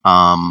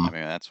 I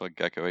mean, that's what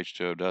Gecko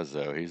H2O does,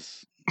 though.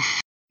 He's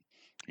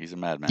a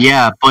madman.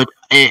 Yeah, but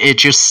it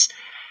just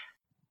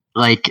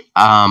like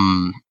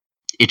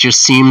it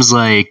just seems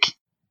like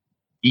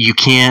it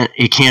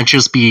can't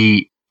just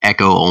be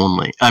Echo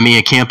only. I mean,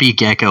 it can't be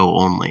Gecko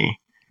only.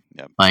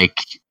 Yep. Like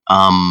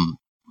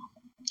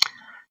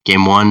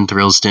game 1,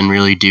 Thrills didn't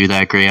really do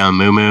that great on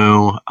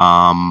Mumu.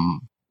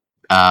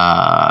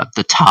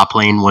 The top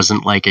lane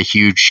wasn't like a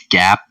huge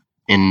gap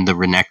in the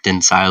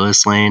Renekton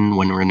Silas lane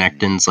when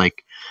Renekton's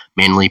like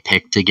mainly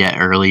picked to get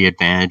early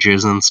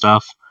advantages and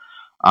stuff.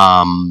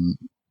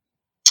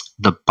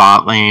 The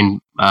bot lane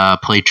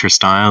played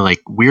Tristana.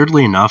 Like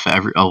weirdly enough,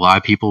 a lot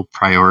of people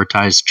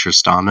prioritized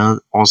Tristana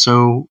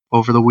also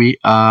over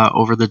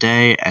the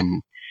day,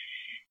 and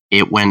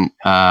it went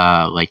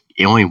like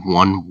it only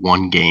won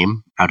 1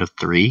 game out of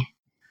 3.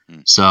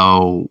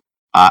 So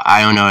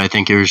I don't know. I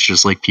think it was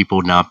just like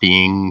people not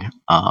being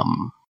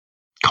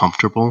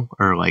comfortable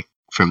or like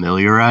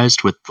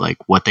familiarized with like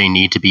what they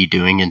need to be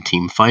doing in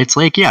team fights.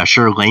 Like, yeah,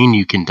 sure, lane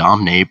you can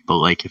dominate, but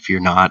like if you're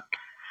not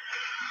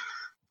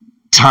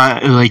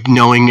like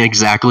knowing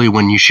exactly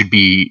when you should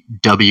be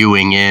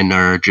Wing in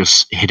or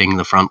just hitting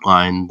the front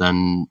line,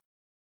 then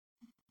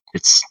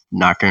it's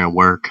not going to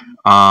work.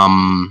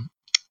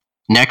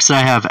 Next, I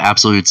have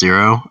Absolute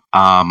Zero.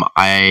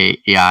 I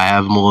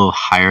have him a little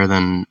higher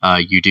than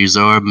you do,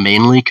 Zoa,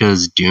 mainly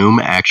because Doom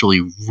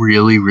actually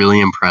really, really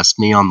impressed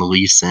me on the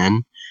Lee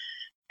Sin,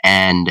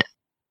 and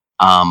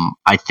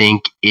I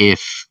think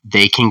if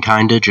they can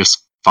kind of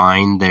just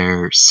find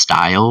their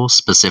style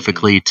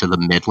specifically to the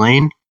mid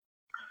lane,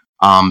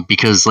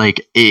 because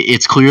like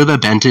it's clear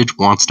that Bentage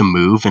wants to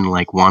move and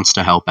like wants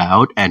to help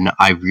out, and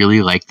I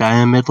really like that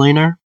in a mid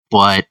laner,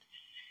 but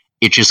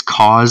it just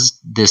caused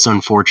this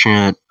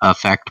unfortunate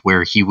effect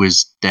where he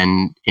was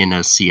then in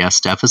a CS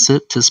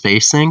deficit to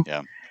spacing.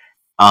 Yeah.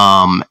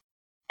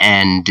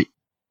 And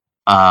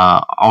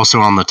also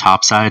on the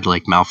top side,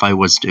 like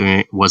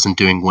Malphite wasn't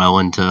doing well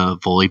into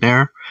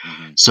Volibear,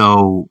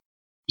 so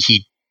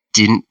he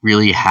didn't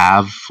really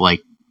have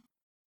like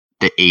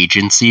the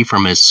agency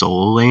from his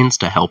solo lanes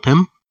to help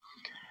him.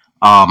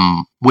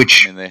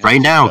 Which I mean, they had right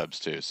two now, subs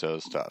too, so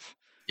it's tough.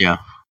 yeah.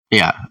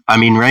 I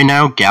mean, right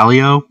now,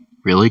 Galio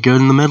really good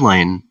in the mid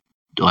lane.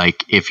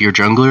 Like, if your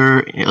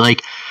jungler, like,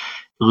 at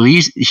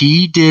least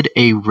he did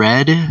a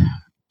red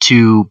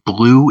to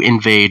blue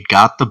invade,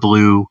 got the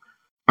blue,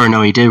 or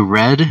no, he did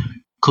red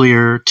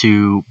clear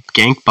to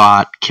gank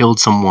bot, killed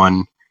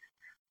someone,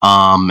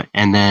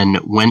 and then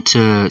went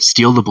to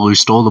steal the blue,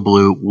 stole the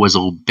blue, was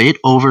a bit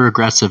over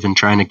aggressive in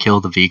trying to kill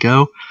the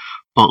Vigo,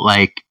 but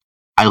like,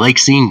 I like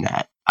seeing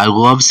that. I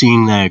love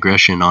seeing that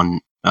aggression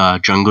on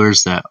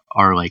junglers that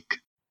are like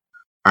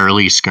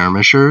early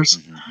skirmishers,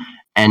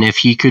 and if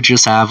he could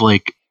just have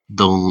like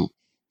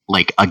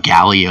a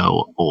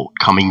Galio ult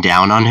coming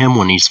down on him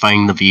when he's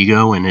fighting the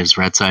Vigo in his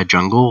red side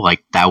jungle,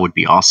 like that would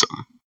be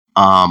awesome.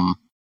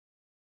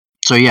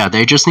 So yeah,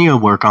 they just need to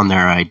work on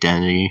their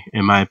identity,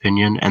 in my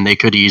opinion, and they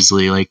could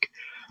easily like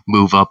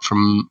move up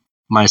from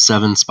my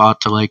 7th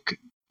spot to like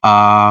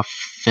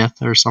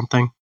 5th or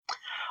something.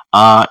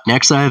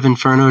 Next I have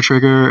Inferno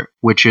Trigger,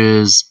 which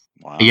is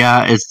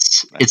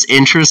it's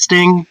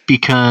interesting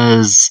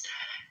because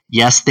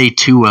yes, they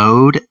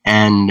 2-0'd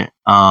and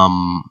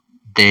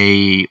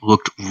they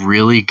looked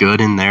really good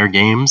in their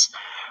games,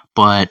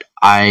 but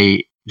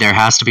there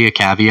has to be a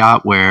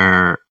caveat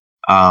where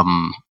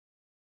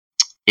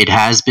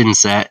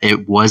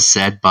it was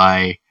said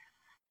by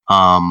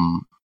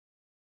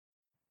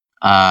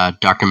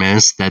Dr.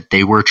 Miz that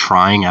they were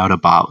trying out a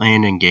bot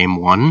lane in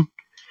game 1,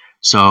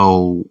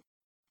 so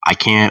I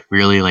can't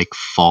really like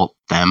fault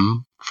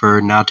them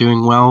for not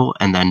doing well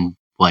and then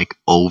like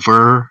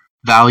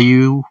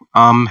overvalue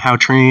how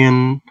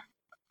Trini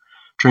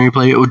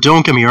played. Oh,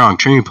 don't get me wrong,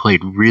 Trini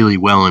played really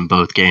well in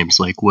both games,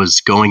 like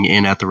was going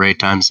in at the right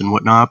times and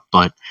whatnot,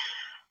 but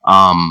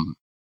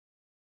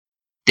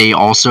they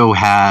also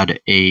had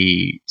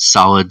a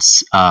solid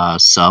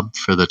sub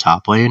for the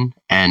top lane,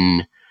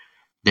 and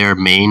their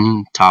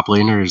main top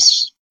laner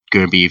is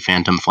going to be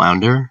Phantom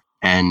Flounder,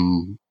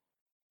 and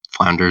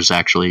Flounder's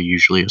actually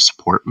usually a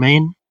support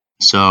main,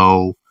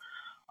 so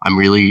I'm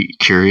really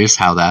curious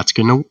how that's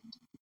going to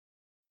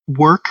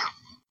work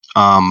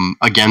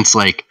against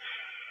like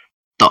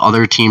the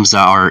other teams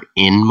that are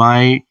in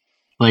my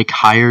like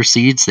higher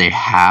seeds. They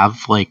have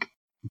like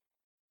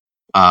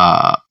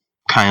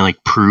kind of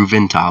like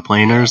proven top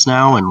laners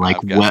now, and like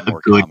I've got what some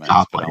more good comments,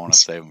 top but I want to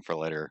lanes. save them for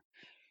later.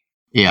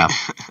 Yeah.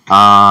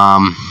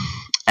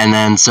 And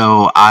then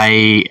so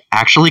I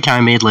actually kind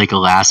of made like a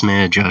last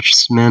minute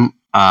adjustment,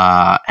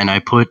 and I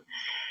put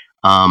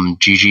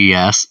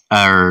GGS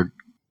or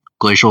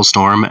Glacial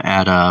Storm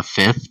at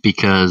 5th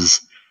because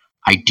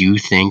I do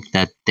think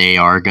that they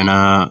are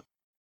gonna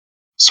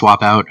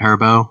swap out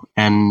Herbo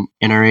and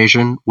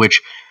Interasian, which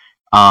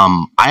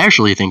I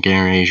actually think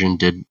Interasian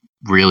did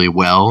really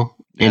well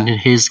in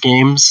his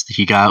games.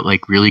 He got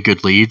like really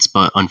good leads,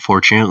 but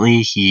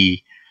unfortunately,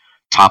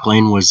 top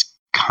lane was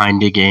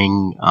kind of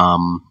getting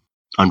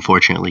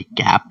unfortunately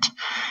gapped.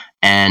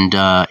 And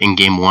in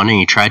game 1, and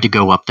he tried to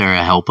go up there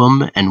to help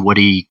him, and what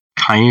he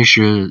kind of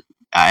should.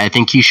 I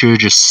think he should have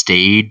just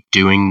stayed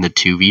doing the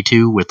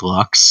 2v2 with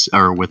Lux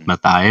or with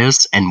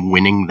Matthias and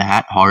winning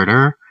that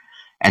harder,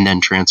 and then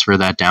transfer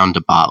that down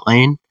to bot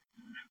lane,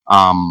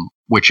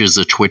 which is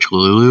a Twitch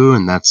Lulu,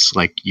 and that's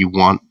like you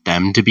want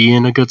them to be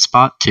in a good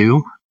spot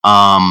too.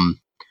 But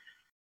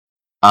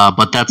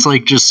that's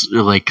like just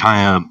like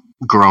kind of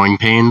growing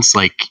pains.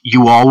 Like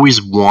you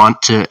always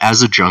want to,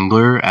 as a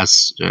jungler,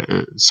 as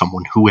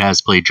someone who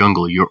has played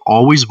jungle, you're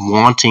always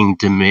wanting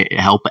to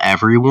help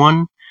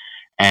everyone,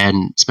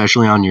 and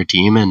especially on your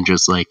team, and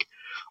just like,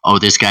 oh,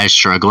 this guy's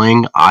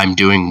struggling, I'm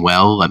doing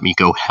well, let me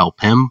go help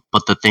him.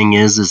 But the thing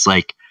is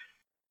like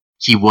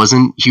he was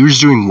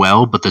doing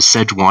well, but the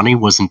Sejuani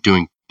wasn't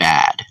doing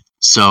bad.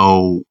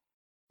 So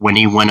when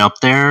he went up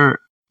there,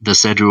 the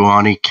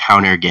Sejuani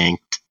counter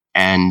ganked,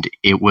 and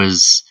it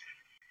was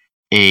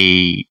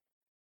a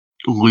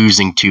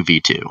losing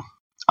 2v2.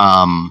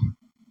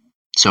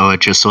 So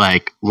it just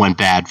like went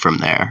bad from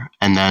there.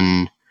 And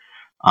then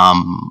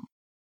um,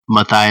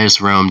 Matthias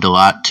roamed a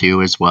lot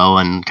too as well,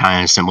 and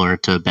kind of similar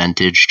to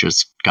Bentage,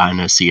 just got in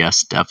a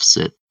CS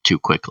deficit too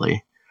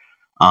quickly.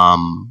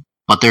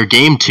 But their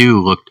game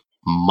two looked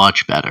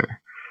much better.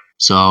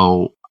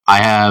 So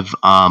I have,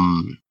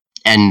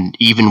 and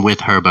even with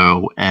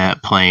Herbo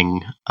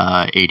playing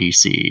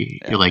ADC,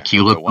 Yeah, like he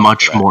Herbo looked went up for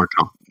much that. more.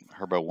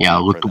 Herbo went Yeah,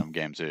 up for them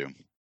game too.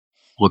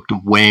 looked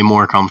way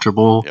more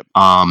comfortable.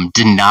 Yep.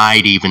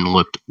 Denied even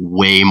looked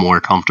way more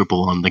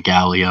comfortable on the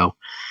Galio.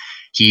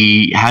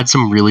 He had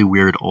some really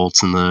weird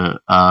ults in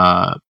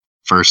the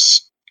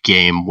first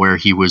game where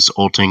he was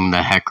ulting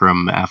the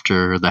Hecarim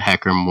after the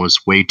Hecarim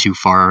was way too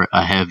far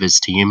ahead of his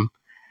team,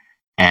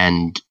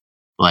 and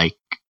like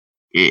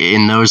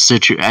in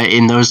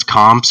those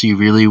comps, you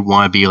really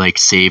want to be like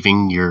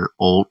saving your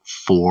ult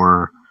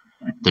for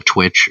the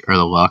Twitch or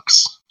the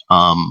Lux.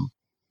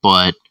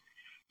 But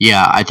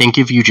yeah, I think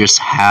if you just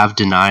have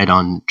denied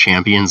on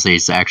champions that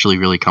he's actually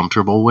really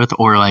comfortable with,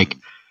 or like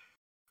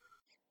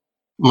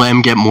let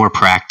him get more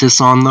practice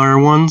on their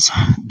ones,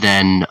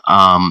 then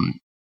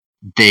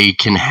they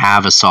can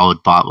have a solid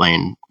bot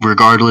lane,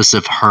 regardless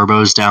if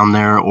Herbo's down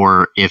there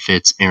or if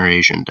it's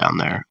Eurasian down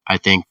there. I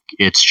think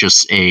it's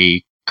just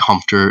a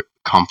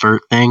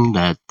comfort thing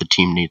that the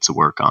team needs to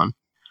work on.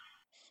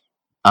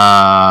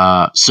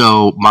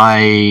 So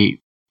my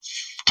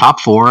top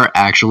four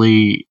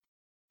actually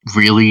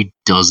really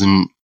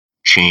doesn't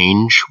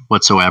change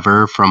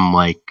whatsoever from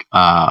like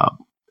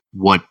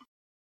what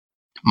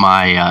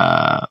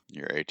my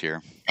Your A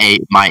tier.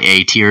 my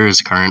A tier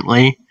is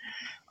currently.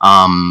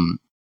 Um,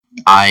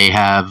 I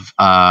have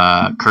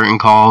Curtain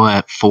Call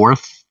at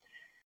fourth.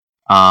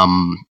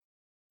 Um,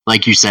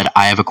 like you said,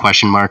 I have a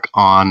question mark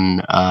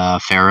on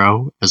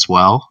Pharaoh as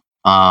well.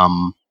 I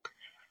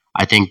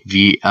think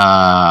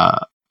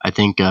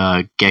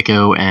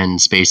Gecko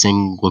and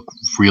Spacing look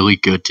really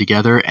good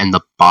together, and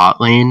the bot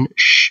lane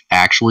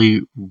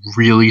actually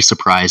really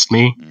surprised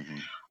me. Mm-hmm.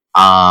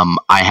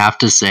 I have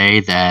to say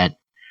that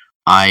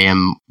I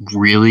am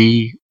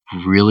really,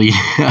 really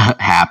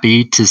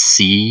happy to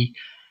see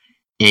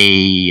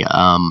a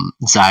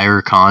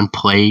Zaire Khan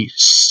play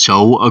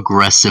so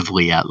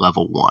aggressively at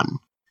level 1.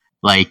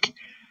 Like,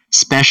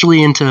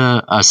 especially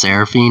into a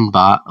Seraphine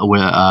bot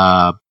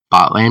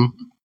lane.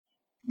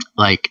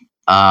 Like,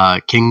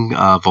 King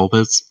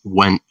Volbitz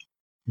went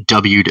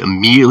W'd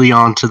immediately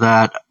onto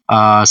that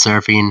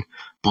Seraphine,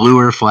 blew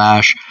her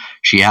flash.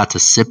 She had to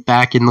sit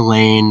back in the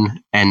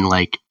lane and,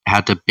 like,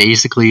 had to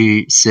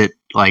basically sit,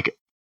 like,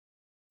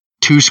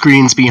 2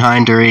 screens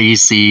behind her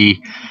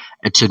AC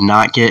to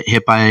not get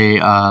hit by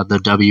the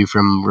W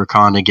from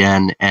Rakan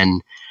again,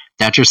 and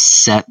that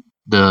just set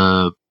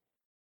the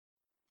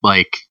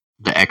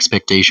the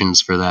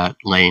expectations for that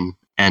lane,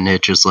 and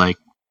it just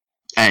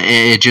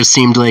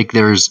seemed like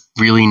there's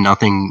really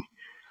nothing.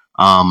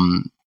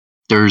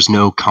 There's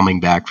no coming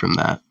back from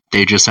that.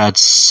 They just had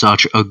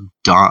such a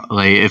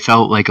it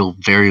felt like a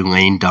very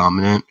lane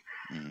dominant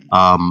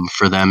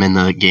for them in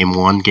the game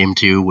 1. Game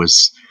 2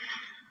 was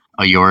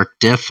a York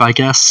diff, I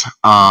guess.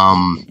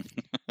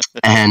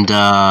 And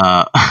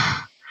but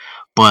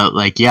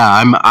like,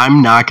 yeah,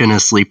 I'm not gonna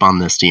sleep on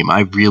this team. I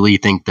really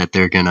think that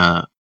they're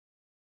gonna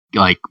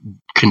like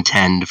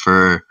contend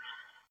for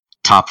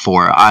top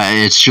 4.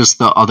 It's just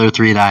the other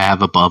 3 that I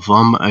have above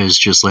them is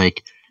just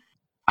like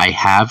I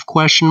have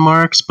question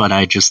marks, but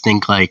I just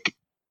think like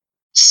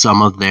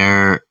some of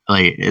their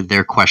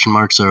question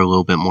marks are a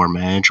little bit more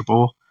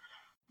manageable.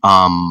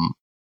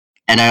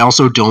 And I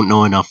also don't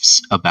know enough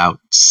about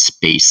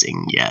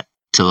spacing yet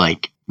to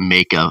like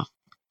make a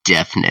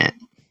definite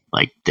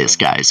like this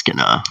guy's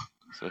gonna.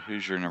 So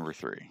who's your number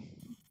 3?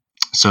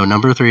 So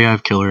number 3, I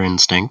have Killer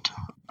Instinct.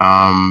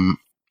 I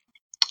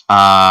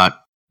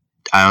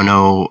don't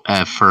know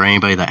for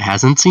anybody that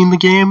hasn't seen the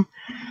game.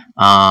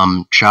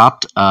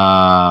 Chopped.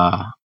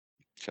 Chop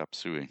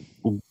Suey.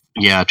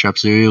 Yeah, Chop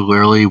Suey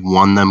literally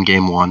won them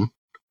game 1.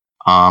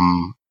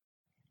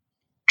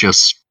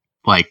 Just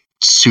like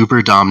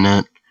super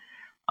dominant.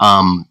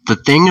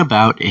 The thing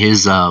about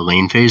his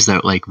lane phase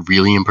that like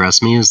really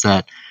impressed me is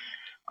that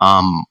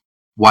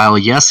while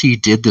yes he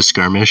did the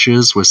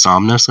skirmishes with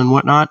Somnus and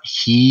whatnot,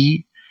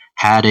 he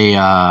had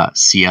a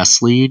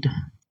CS lead.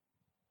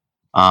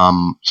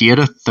 He had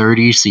a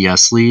 30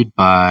 CS lead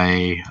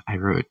by I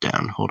wrote it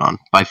down. Hold on,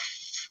 by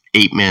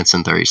 8 minutes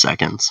and 30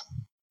 seconds.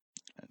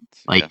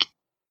 Like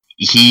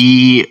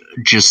he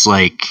just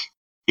like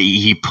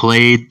he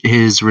played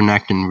his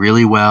Renekton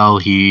really well.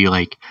 He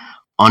like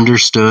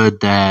understood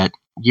that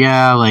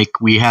yeah, like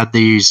we had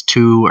these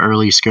 2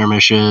 early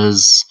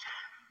skirmishes.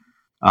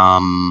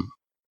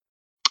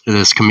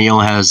 This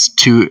Camille has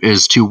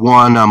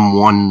 2-1. I'm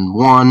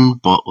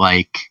 1-1, but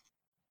like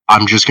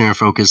I'm just gonna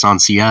focus on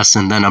CS,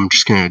 and then I'm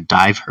just gonna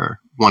dive her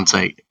once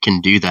I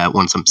can do that.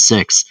 Once I'm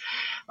 6,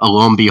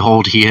 lo and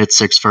behold, he hit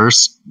 6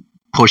 first,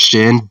 pushed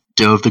in,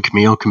 dove the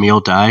Camille. Camille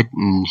died,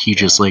 and he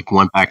just like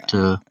went back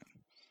to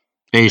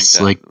base.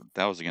 That, like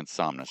that was against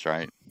Somnus,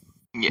 right?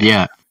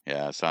 Yeah.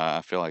 Yeah, so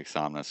I feel like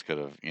Somnus could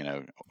have,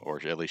 or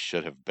at least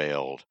should have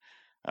bailed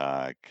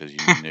because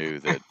you knew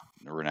that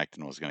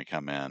Renekton was going to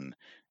come in,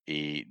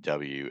 E,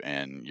 W,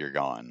 and you're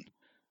gone.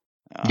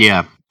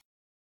 Yeah.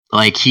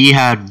 Like, he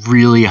had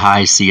really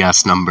high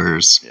CS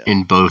numbers Yeah.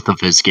 in both of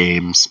his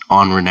games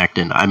on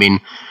Renekton. I mean,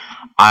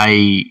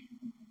 I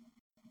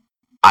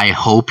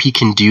hope he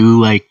can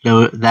do like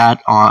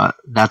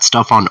that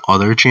stuff on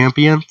other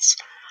champions.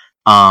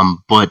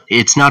 But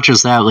it's not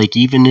just that. Like,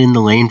 even in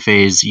the lane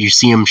phase, you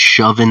see him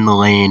shove in the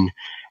lane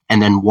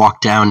and then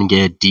walk down and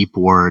get a deep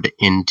ward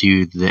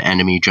into the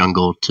enemy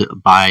jungle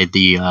by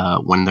the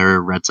when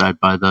they're red side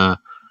by the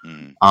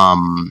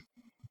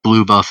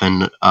blue buff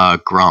and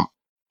Grump.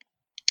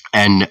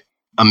 And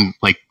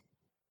like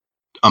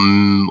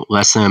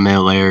less than a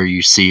minute later,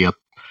 you see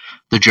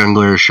the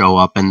jungler show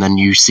up, and then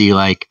you see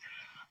like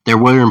there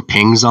weren't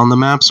pings on the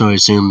map, so I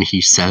assume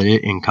he said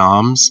it in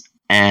comms,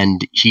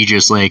 and he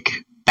just like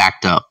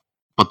backed up.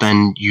 But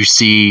then you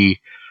see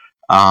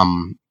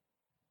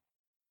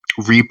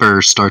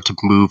Reaper start to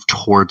move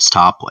towards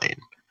top lane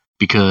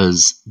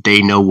because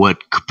they know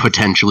what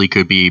potentially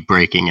could be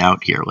breaking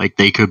out here. Like,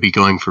 they could be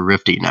going for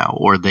Rifty now,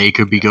 or they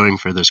could be going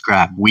for this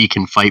grab. We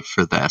can fight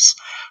for this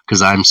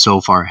because I'm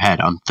so far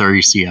ahead. I'm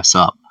 30 CS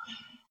up.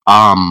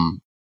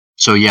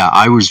 So yeah,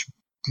 I was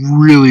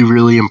really,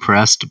 really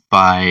impressed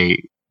by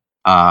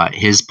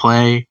his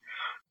play,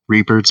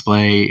 Reaper's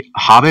play.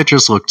 Hobbit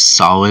just looked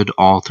solid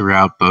all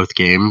throughout both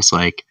games.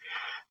 Like,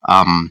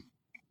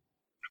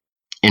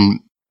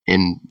 in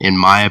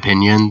my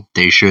opinion,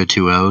 they should have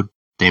 2-0'd.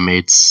 They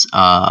made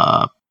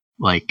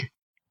like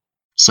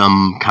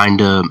some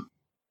kind of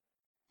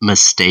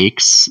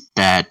mistakes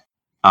that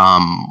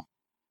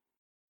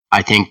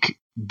I think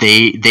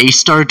they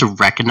started to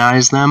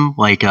recognize them.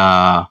 Like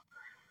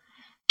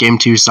game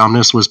 2,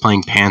 Somnus was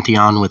playing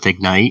Pantheon with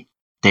Ignite.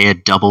 They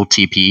had double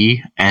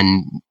TP,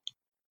 and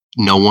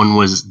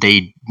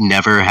they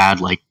never had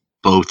like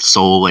both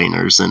soul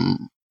laners and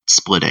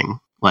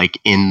splitting, like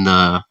in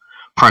the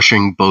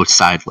pressuring both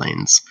side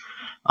lanes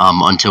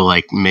until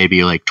like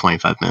maybe like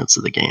 25 minutes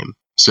of the game.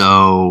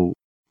 So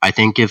I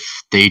think if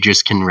they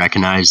just can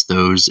recognize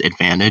those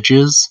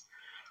advantages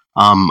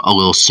a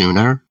little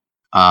sooner,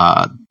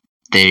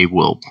 they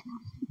will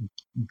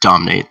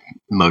dominate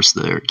most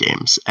of their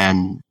games.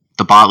 And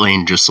the bot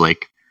lane just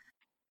like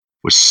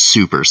was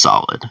super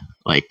solid.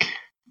 Like,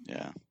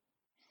 yeah,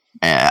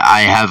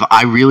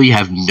 I really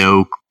have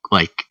no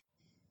like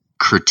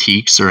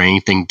critiques or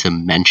anything to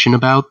mention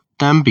about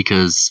them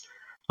because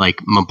like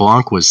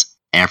MeBlanc was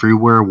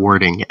everywhere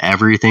warding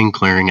everything,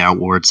 clearing out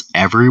wards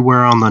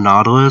everywhere on the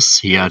Nautilus.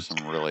 He had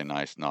some really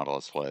nice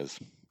Nautilus plays.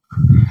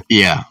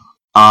 Yeah.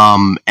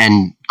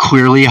 And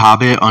clearly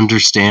Hobbit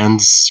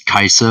understands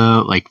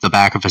Kaisa like the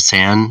back of his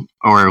hand,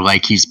 or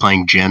like he's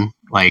playing Jhin.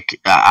 Like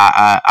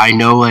I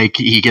know like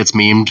he gets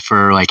memed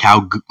for like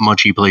how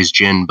much he plays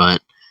Jhin,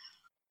 but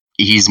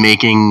he's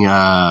making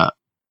the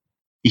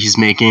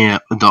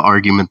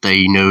argument that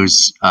he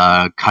knows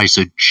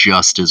Kaisa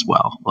just as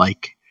well.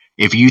 Like,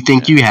 if you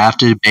think you have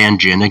to ban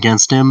Jhin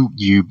against him,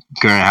 you're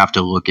gonna have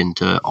to look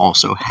into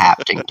also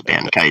having to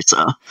ban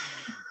Kaisa.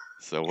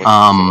 So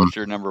what's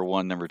your number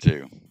 1, number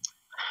 2?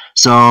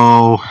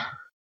 So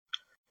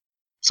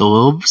it's a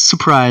little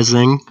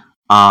surprising.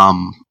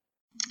 My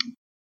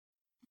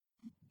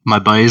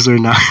buddies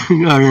aren't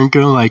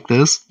gonna like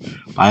this.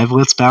 I have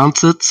Let's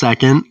Bounce at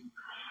second,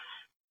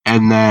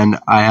 and then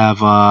I have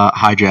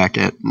Hijack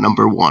at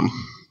number 1.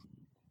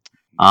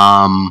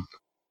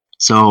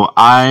 So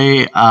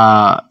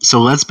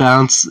Let's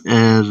Bounce.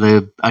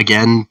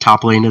 Again,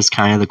 top lane is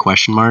kind of the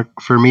question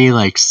mark for me.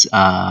 Like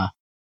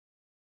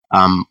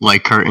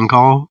Curtain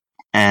Call,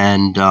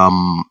 and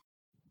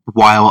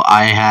while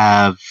I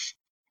have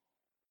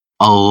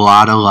a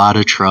lot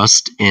of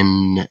trust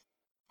in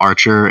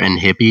Archer and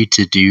Hippie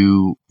to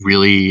do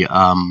really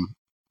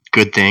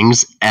good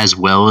things, as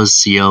well as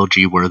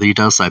CLG Worthy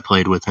does. I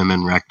played with him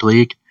in Rect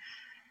League.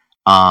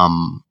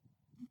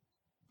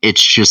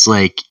 It's just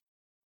like,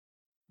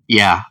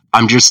 yeah,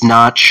 I'm just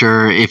not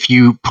sure if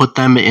you put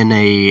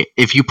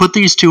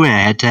these two in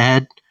a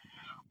head-to-head,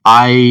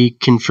 I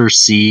can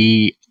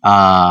foresee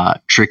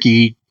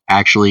Tricky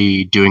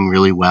actually doing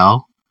really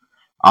well.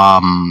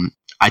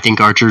 I think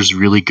Archer's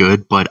really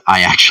good, but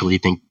I actually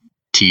think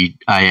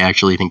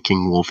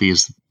King Wolfie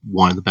is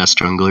one of the best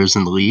junglers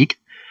in the league.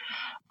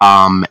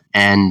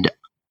 And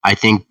I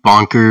think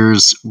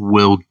Bonkers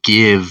will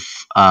give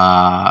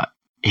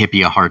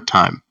Hippie a hard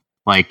time.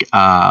 Like,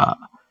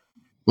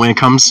 when it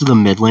comes to the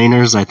mid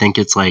laners, I think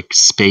it's like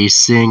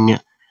spacing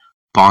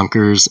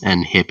Bonkers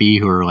and Hippie,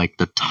 who are like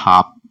the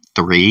top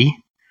 3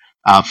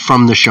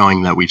 from the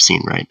showing that we've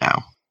seen right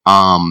now.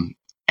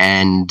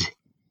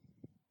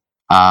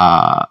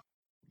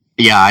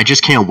 Yeah, I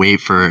just can't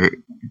wait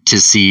to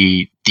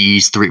see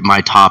these 3,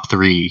 my top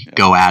 3,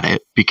 go at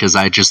it, because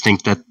I just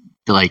think that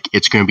like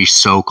it's going to be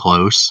so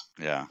close.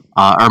 Yeah.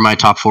 Or my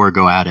top 4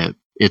 go at it.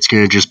 It's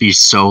going to just be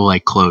so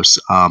like close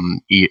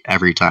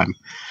every time.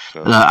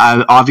 So,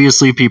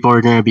 obviously, people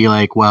are going to be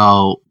like,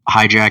 well,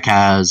 Hijack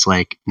has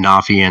like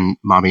Nafi and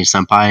Mami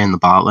Senpai in the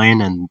bot lane,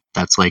 and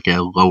that's like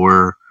a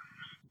lower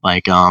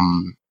like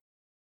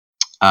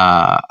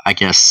I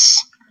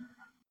guess,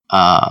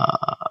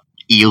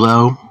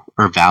 elo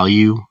or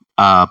value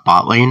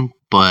bot lane,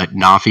 but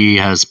Navi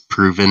has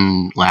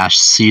proven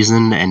last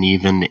season and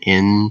even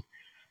in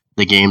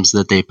the games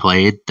that they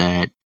played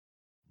that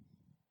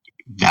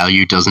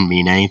value doesn't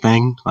mean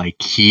anything.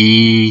 Like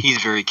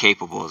he's very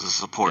capable as a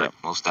support, Yep.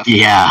 most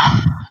definitely.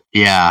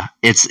 Yeah.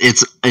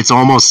 It's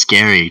almost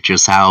scary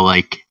just how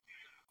like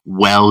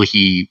well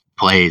he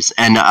plays.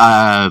 And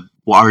I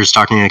was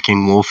talking to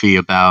King Wolfie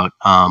about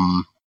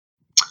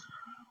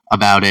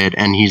it,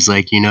 and he's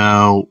like,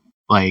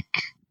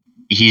 like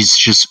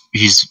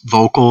he's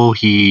vocal.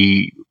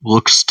 He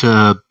looks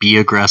to be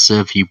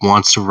aggressive. He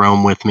wants to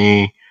roam with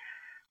me.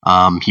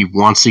 He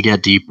wants to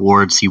get deep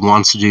wards. He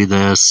wants to do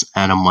this,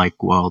 and I'm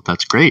like, well,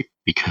 that's great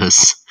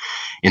because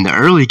in the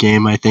early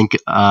game, I think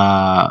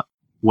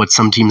what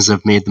some teams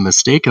have made the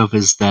mistake of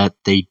is that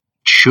they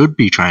should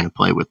be trying to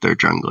play with their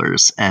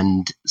junglers,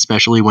 and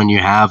especially when you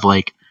have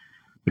like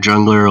a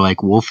jungler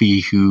like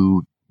Wolfie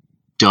who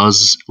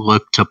does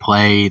look to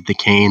play the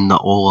Kane, the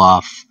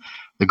Olaf,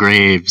 the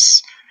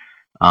Graves,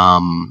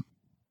 and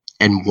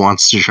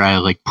wants to try to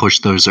like push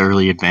those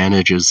early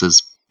advantages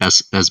as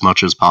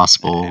much as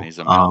possible. And he's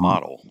a male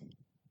model.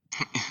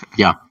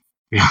 Yeah.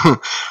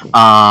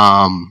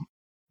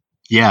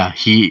 Yeah,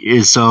 he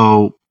is.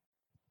 So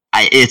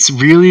it's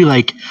really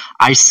like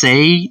I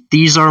say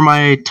these are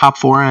my top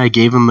four, and I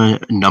gave them a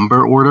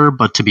number order.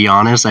 But to be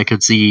honest, I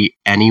could see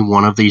any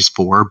one of these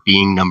four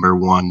being number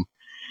one,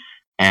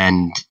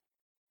 and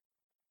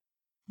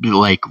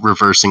like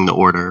reversing the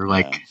order. Yeah,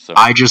 like so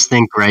I just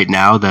think right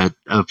now that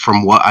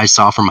from what I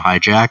saw from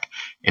Hijack,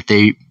 if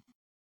they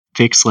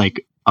fix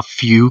like a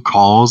few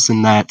calls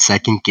in that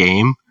second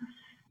game,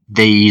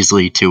 they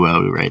easily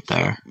 2-0 right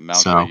there.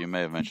 Maljoy, you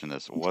may have mentioned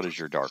this. What is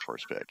your dark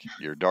horse pick?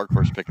 Your dark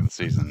horse pick of the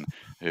season,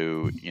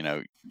 who,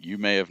 you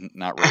may have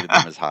not rated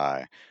them as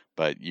high,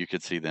 but you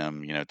could see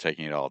them,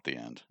 taking it all at the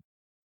end.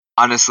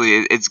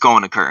 Honestly, it's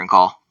going to curtain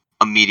call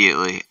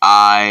immediately.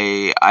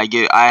 I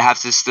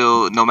have to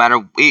still, no matter,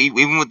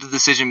 even with the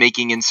decision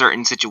making in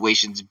certain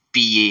situations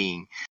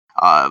being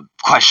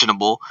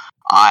questionable,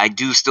 I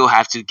do still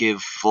have to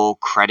give full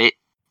credit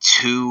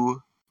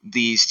to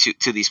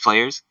these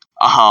players.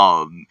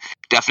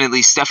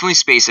 Definitely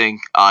spacing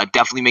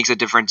definitely makes a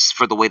difference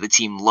for the way the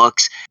team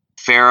looks.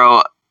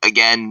 Pharaoh,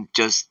 again,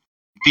 just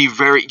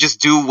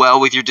do well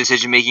with your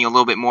decision making a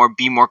little bit more,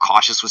 be more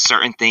cautious with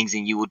certain things,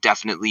 and you will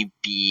definitely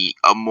be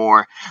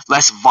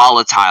less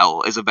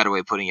volatile is a better way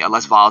of putting it, a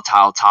less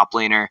volatile top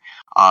laner.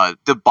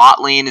 The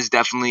bot lane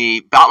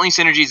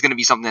synergy is going to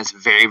be something that's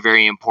very,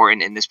 very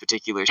important in this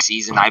particular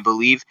season, I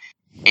believe.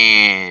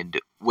 And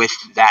with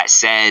that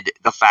said,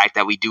 the fact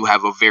that we do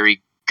have a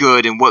very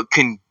good and what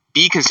can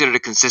be considered a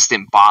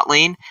consistent bot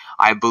lane,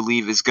 I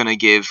believe is going to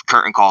give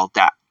Curtain Call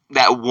that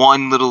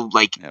one little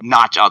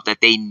notch up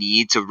that they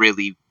need to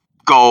really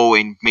go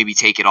and maybe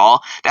take it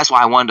all. That's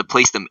why I wanted to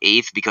place them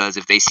 8th, because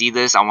if they see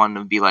this, I want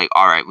them to be like,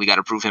 all right, we got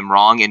to prove him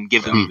wrong, and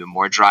give them even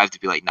more drive to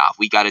be like, nah,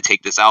 we got to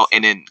take this out.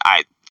 And then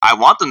I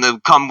want them to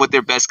come with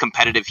their best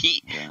competitive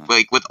heat. Yeah.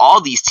 Like with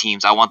all these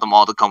teams, I want them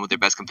all to come with their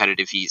best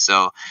competitive heat.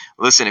 So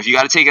listen, if you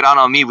got to take it out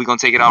on me, we're going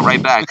to take it out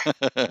right back.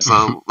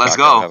 So let's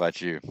Rocco, go. how about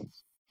you?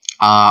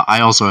 I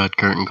also had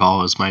Curtain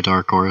Call as my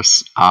dark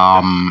horse.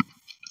 Like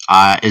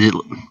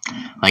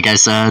I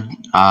said,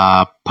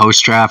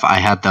 post draft, I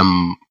had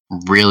them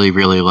really,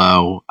 really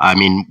low. I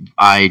mean,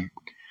 I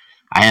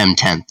am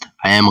 10th.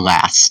 I am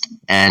last.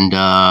 And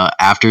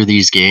after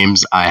these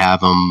games, I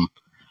have them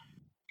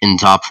in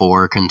top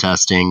 4,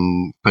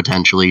 contesting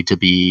potentially to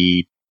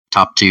be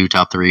top 2,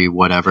 top 3,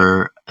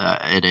 whatever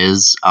it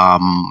is.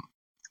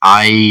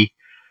 I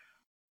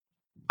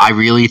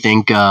really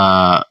think,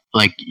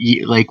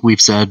 like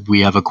we've said, we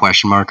have a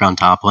question mark on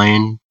top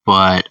lane,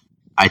 but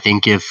I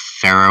think if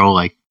Pharaoh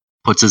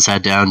puts his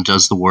head down,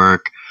 does the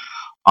work,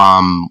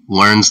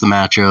 learns the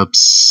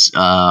matchups,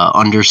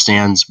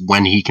 understands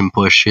when he can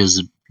push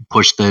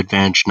the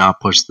advantage, not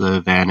push the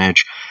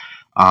advantage,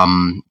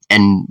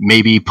 and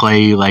maybe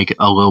play a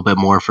little bit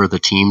more for the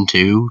team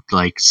too,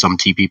 like some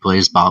TP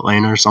plays bot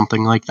lane or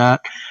something like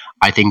that.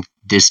 I think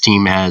this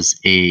team has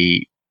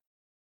a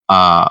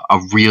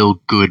real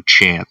good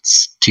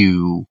chance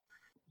to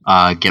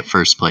get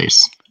first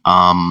place,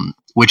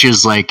 which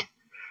is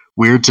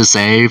weird to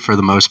say for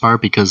the most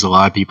part because a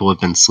lot of people have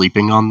been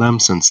sleeping on them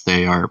since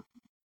they are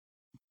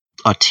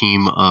a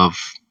team of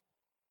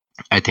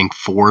I think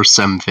 4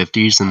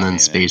 750s and then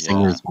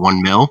spacing is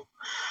 1 mil.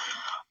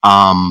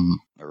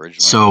 Originally,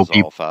 so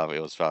it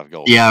was 5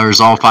 gold. Yeah, it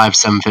was all 5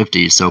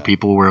 750s. So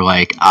people were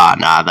like,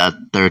 that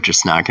they're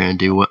just not going to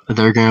do what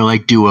they're going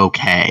to do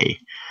okay.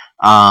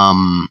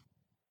 But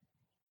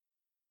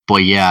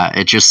yeah,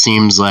 it just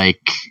seems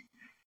like,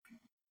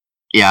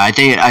 yeah, I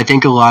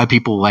think a lot of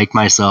people like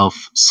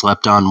myself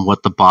slept on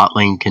what the bot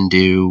lane can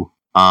do.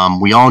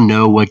 We all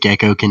know what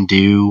Gecko can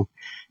do,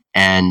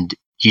 and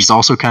he's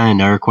also kind of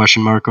another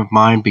question mark of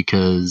mine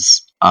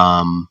because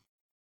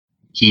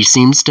he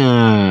seems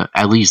to,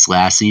 at least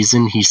last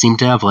season, he seemed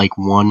to have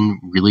one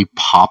really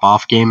pop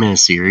off game in a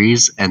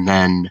series, and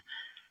then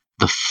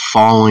the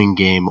following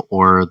game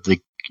or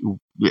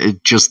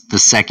just the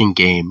second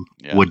game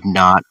would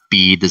not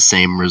be the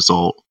same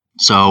result.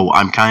 So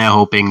I'm kind of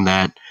hoping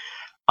that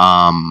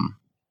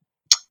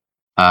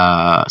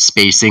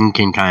spacing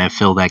can kind of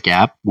fill that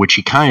gap, which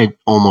he kind of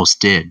almost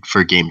did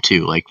for game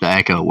 2. Like the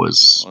echo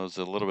was, well, it was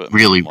a little bit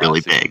really, from last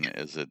really season. big.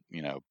 Is it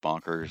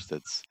Bonkers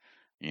that's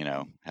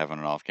having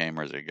an off game,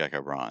 or is it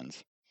Gecko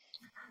Bronze?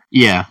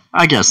 Yeah,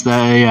 I guess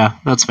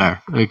that's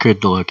fair. I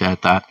could look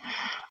at that.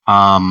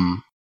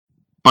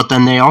 But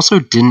then they also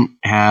didn't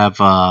have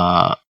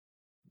the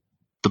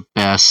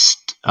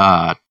best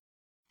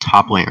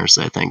top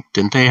laners. I think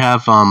didn't they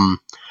have?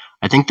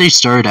 I think they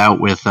started out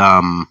with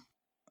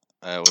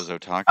It was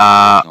Otaku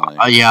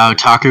originally. yeah,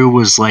 Otaku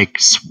was like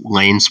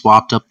lane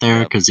swapped up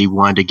there because he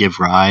wanted to give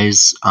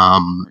Rise Rise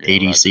of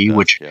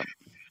ADC, Death,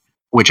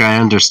 which I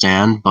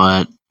understand,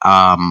 but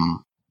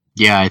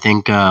yeah, I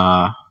think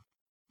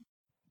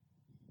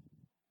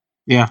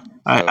yeah,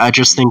 I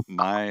just think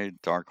my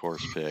dark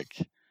horse pick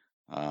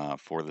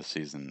for the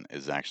season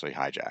is actually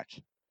Hijack.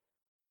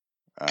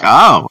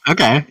 Oh,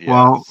 okay. Yeah,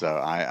 well, so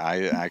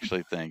I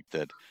actually think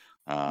that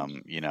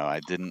I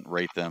didn't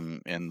rate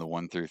them in the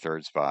 1 through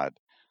 3rd spot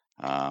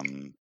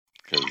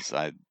because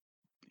they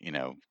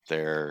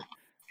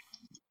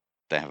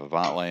have a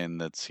bot lane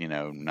that's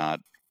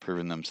not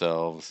proven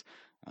themselves.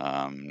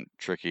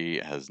 Tricky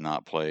has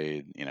not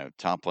played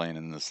top lane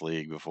in this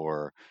league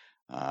before.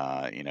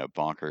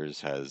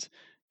 Bonkers has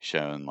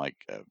shown like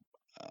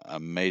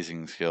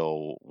amazing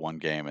skill one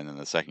game, and then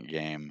the second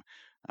game,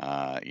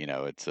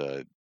 it's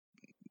a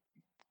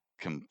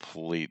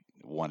complete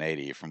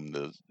 180 from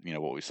the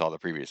what we saw the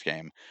previous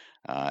game.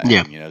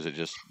 yeah. And is it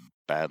just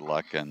bad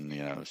luck and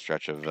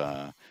stretch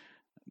of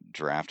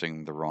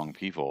drafting the wrong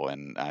people?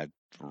 And I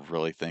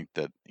really think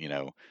that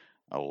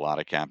a lot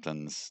of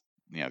captains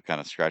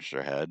kind of scratched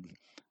their head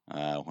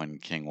when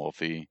King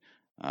Wolfie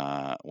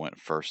went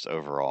first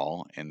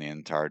overall in the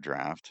entire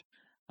draft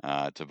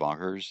to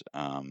Bonkers.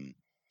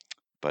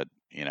 But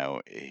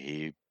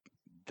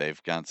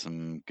they've got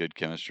some good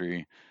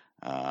chemistry.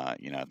 I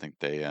think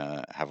they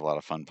have a lot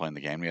of fun playing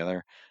the game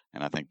together,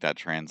 and I think that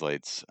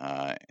translates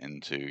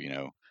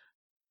into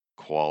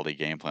quality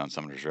gameplay on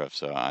Summoner's Rift.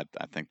 So I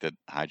think that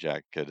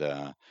Hijack could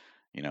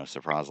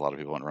surprise a lot of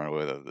people and run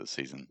away with it this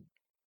season.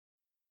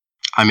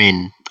 I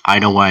mean, I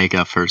know why he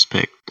got first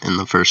pick in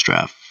the first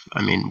draft.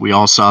 I mean, we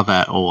all saw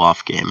that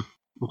Olaf game,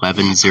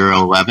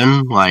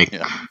 11-0-11. Like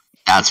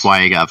that's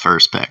why he got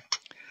first picked.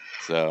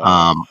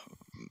 So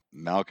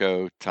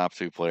Malco, top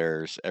 2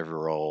 players, every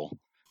role,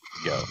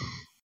 go.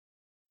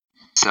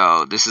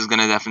 So this is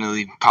gonna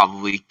definitely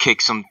probably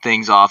kick some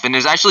things off. And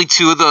there's actually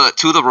two of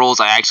the roles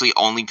I actually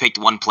only picked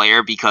one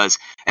player because,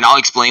 and I'll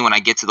explain when I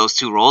get to those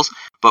 2 roles.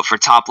 But for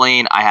top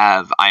lane,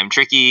 I am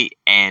Tricky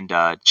and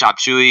Chop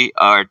Chui,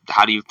 or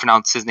how do you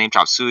pronounce his name?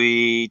 Chop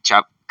Sui,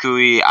 Chop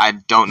Kui. I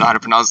don't know how to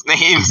pronounce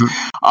names.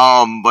 But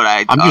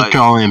I'm just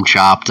calling him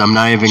Chopped. I'm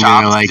not even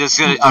Chopped, gonna like. just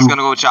gonna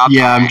go with Chopped.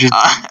 Yeah, I'm just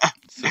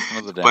System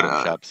of the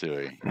Down, Chop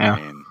Sui. Yeah. I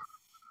mean,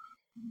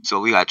 so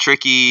we got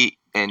Tricky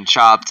and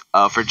Chopped.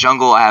 For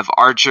jungle, I have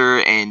Archer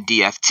and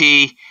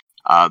DFT.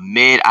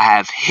 Mid, I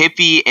have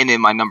Hippie, and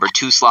in my number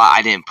 2 slot,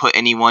 I didn't put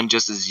anyone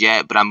just as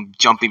yet, but I'm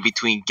jumping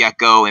between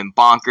Gecko and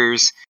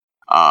Bonkers.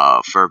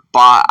 For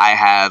bot,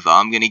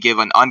 I'm going to give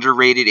an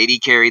underrated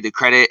AD carry the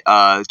credit,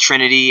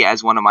 Trinity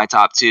as one of my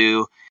top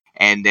 2.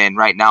 And then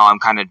right now,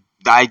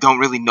 I don't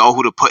really know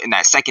who to put in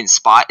that second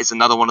spot. It's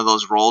another one of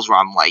those roles where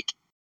I'm like,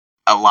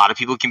 a lot of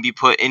people can be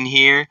put in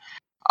here.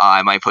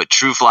 I might put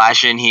True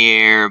Flash in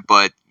here,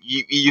 but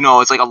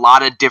it's like a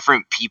lot of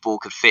different people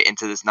could fit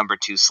into this number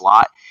 2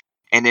 slot.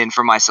 And then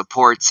for my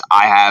supports,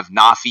 I have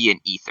Nafi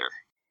and Ether.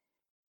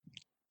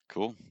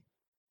 Cool.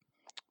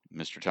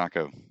 Mr.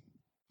 Taco.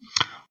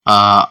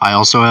 I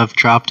also have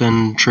Chopped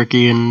and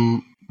Tricky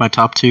in my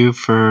top 2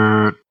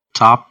 for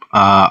top.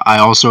 I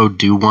also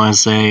do want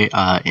to say,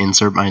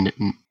 insert my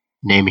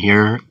name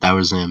here. That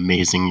was an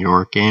amazing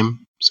York game.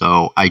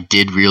 So I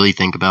did really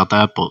think about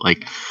that, but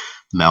like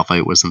the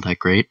Malphite wasn't that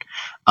great.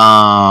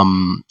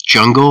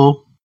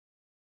 Jungle,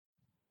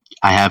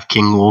 I have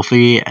King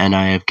Wolfie and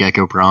I have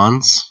Gecko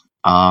Bronze.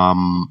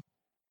 And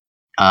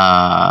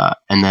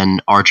then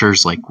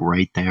Archer's like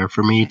right there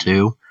for me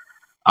too.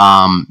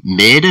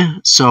 Mid,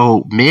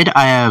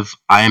 I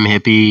am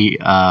Hippie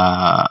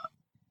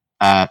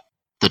at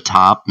the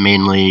top,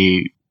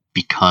 mainly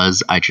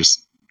because I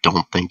just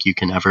don't think you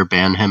can ever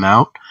ban him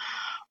out.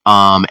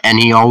 And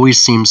he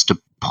always seems to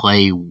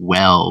play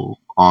well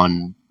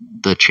on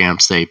the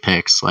champs they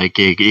picks. Like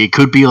it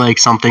could be like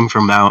something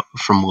from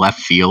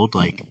left field,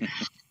 like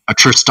a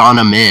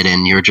Tristana mid,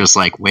 and you're just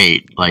like,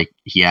 wait, like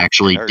he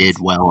actually did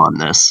well on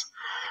this.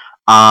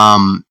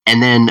 And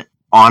then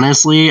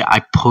honestly,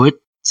 I put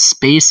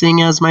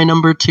spacing as my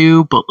number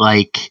 2, but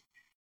like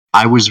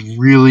I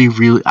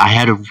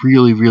had a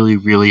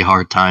really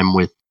hard time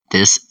with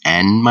this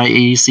and my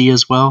ADC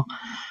as well.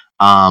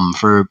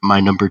 For my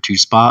number 2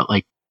 spot,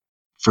 like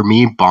for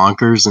me,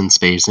 Bonkers and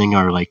spacing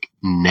are like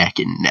neck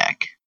and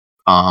neck.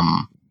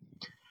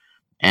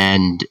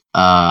 And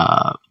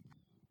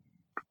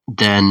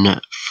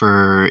Then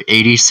for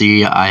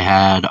ADC, I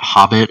had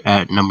Hobbit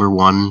at number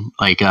 1.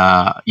 Like,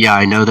 yeah,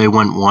 I know they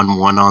went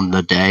 1-1 on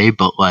the day,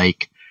 but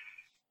like,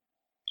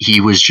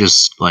 he was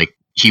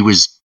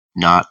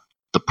not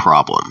the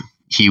problem.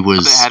 He Hobbit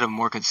was, had a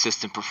more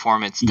consistent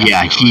performance,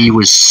 yeah, definitely. he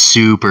was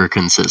super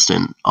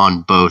consistent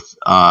on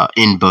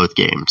in both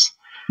games.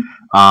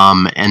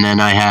 And then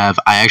I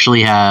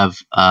actually have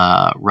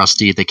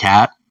Rusty the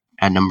Cat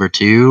at number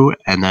 2,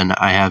 and then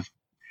I have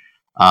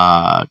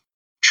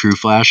True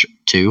Flash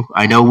 2.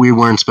 I know we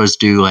weren't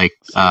supposed to do like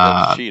See,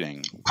 that's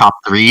cheating. top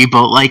 3,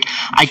 but like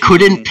I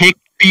couldn't pick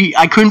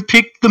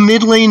the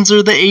mid lanes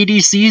or the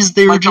ADCs.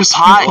 They were Like, the just too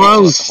pot is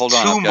close. just Hold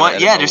on, too I've got to much.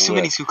 edit Yeah, the there's too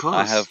many list. too close.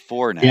 I have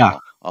 4 now. Yeah.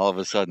 All of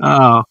a sudden.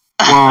 Oh,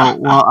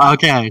 well,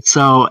 okay.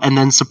 So, and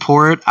then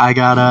support, I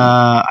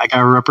gotta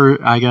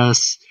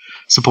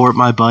support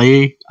my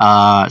buddy,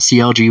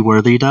 CLG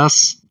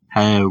Worthiness.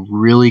 Had a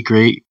really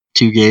great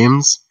 2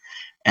 games.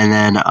 And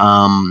then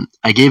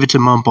I gave it to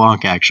Mont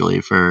Blanc actually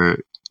for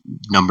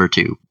number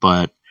 2,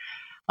 but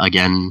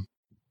again,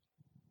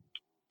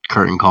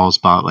 curtain calls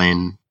bot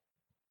lane.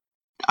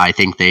 I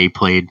think they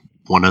played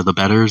one of the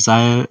better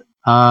Isaiah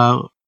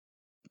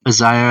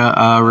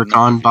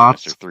Rakan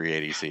bots. Mr.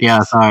 380C.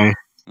 Yeah, sorry.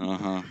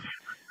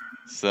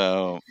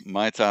 So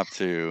my top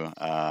 2,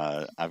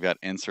 I've got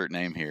insert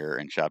name here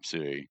in Chop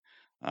Suey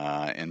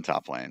in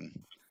top lane.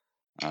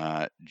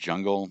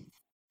 Jungle,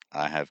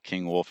 I have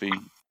King Wolfie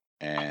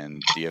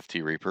and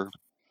DFT Reaper.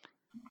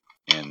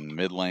 In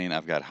mid lane,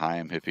 I've got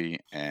Haim Hippie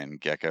and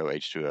Gecko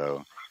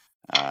H2O.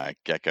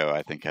 Gecko,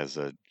 I think, has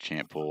a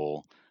champ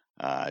pool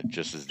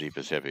just as deep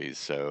as Hippie's,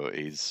 so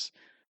he's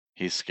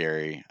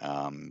scary.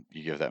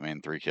 You give that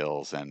man 3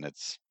 kills, and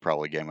it's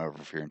probably game over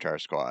for your entire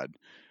squad.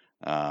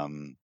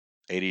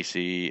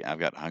 ADC, I've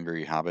got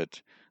Hungry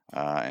Hobbit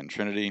and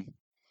Trinity.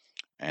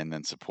 And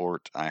then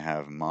support, I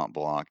have Mont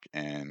Blanc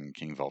and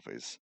King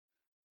Vulpes.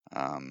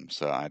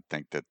 So I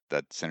think that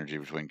synergy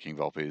between King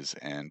Vulpes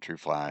and True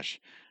Flash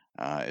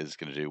is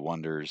going to do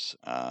wonders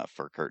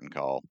for Curtain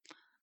Call.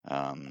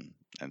 And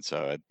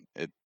so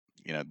it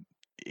you know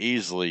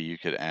easily you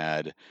could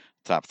add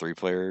top 3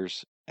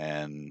 players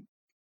and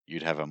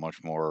you'd have a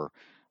much more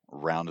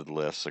rounded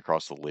list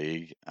across the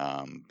league.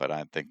 But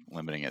I think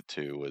limiting it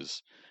to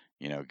was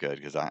good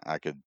because I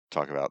could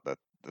talk about the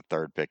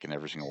third pick in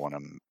every single one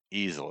of them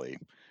easily.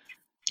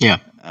 Yeah.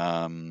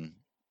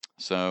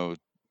 So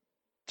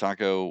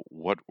Taco,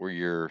 what were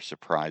your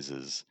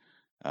surprises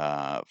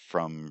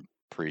from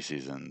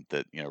preseason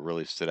that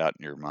really stood out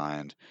in your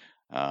mind?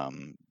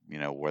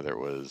 Whether it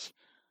was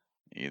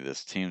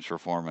this team's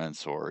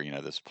performance or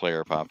this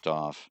player popped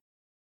off.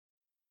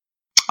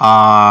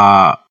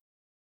 Well,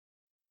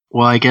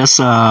 I guess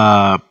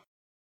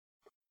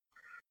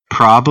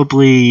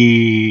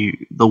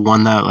probably the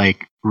one that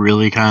like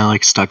really kind of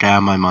like stuck out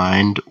in my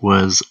mind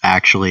was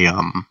actually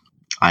I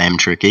Am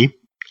Tricky.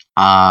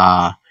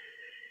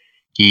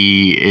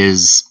 He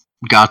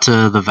got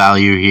to the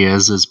value he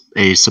is as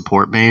a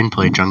support main,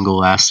 played jungle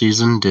last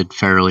season, did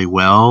fairly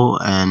well,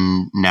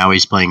 and now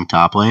he's playing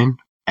top lane.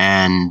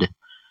 And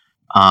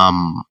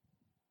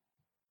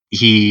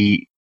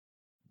he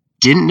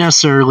didn't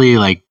necessarily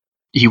like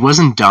he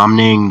wasn't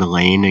dominating the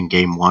lane in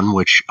game 1,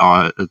 which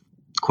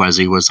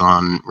Quasi was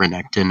on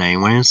Renekton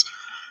anyways.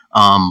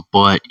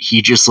 But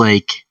he just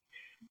like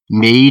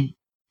made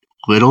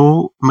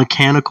little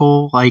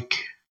mechanical like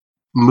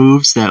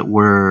moves that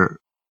were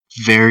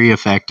very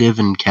effective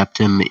and kept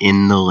him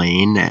in the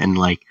lane and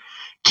like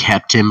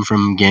kept him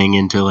from getting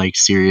into like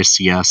serious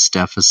CS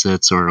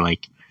deficits or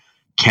like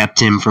kept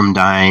him from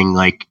dying.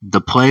 Like the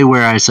play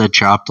where I said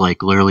chopped,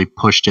 like literally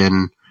pushed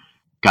in,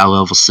 got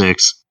level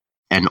 6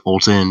 and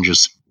ulted and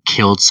just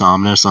killed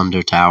Somnus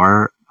under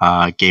tower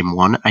game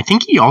 1. I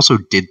think he also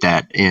did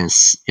that in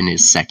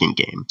his second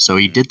game. So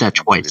he did that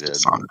twice to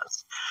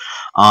Somnus.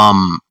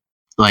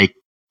 Like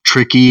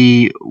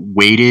Tricky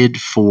waited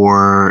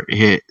for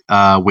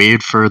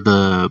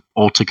the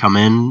ult to come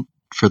in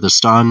for the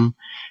stun,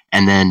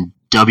 and then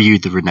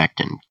W'd the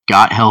Renekton,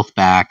 got health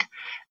back,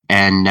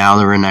 and now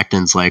the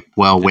Renekton's like,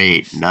 well,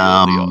 wait,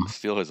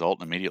 steal his ult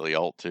and immediately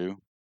ult too.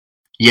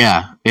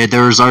 Yeah,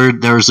 there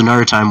was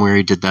another time where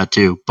he did that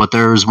too, but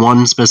there was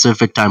one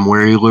specific time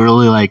where he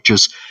literally like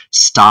just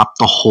stopped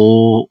the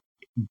whole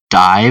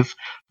dive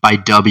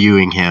by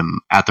Wing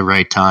him at the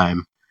right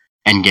time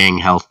and getting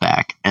health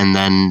back, and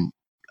then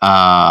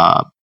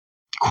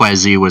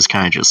Quasi was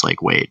kind of just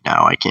like, wait,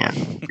 now I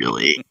can't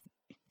really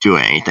do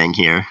anything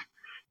here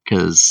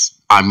because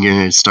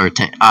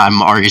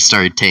I'm already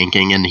started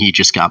tanking, and he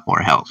just got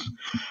more health.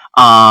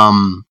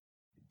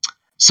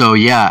 So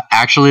yeah,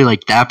 actually,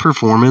 like that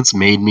performance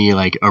made me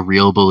like a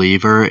real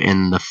believer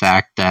in the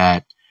fact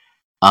that,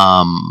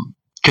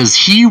 because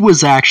he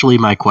was actually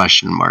my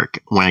question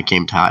mark when it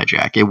came to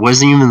hijack. It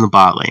wasn't even the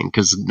bot lane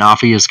because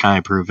Nafi has kind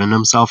of proven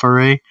himself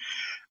already.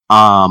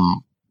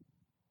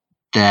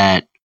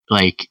 That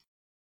like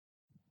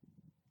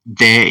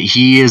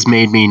he has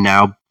made me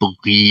now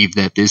believe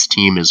that this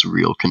team is a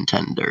real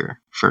contender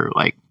for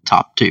like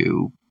top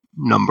 2,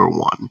 number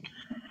 1.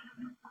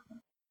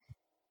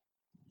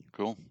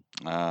 Cool.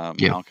 Yep.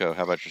 Malco,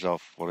 how about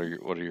yourself? What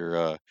are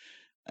your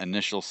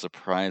initial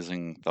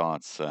surprising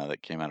thoughts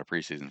that came out of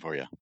preseason for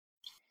you?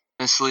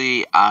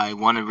 Honestly, I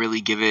want to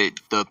really give it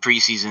the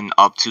preseason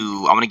up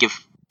to. I want to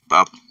give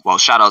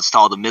shout outs to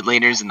all the mid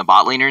laners and the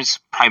bot laners,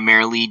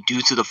 primarily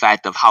due to the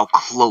fact of how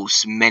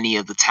close many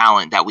of the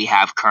talent that we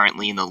have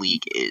currently in the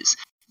league is.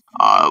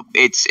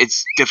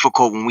 It's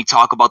difficult when we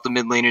talk about the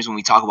mid laners, when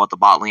we talk about the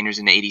bot laners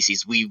and the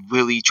ADCs. We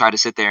really try to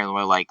sit there and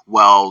we're like,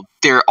 well,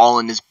 they're all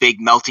in this big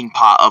melting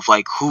pot of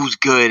like who's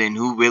good and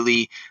who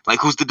really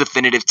who's the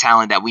definitive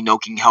talent that we know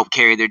can help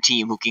carry their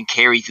team, who can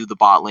carry through the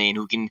bot lane,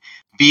 who can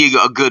be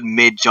a good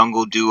mid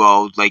jungle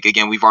duo. Like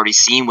again, we've already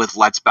seen with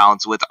Let's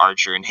Bounce with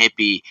Archer and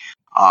Hippie.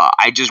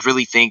 I just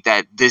really think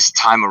that this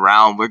time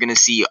around we're gonna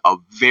see a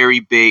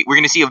very big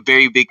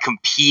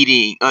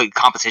competing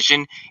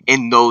competition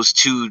in those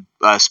two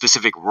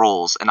specific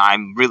roles, and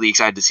I'm really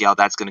excited to see how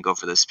that's gonna go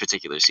for this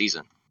particular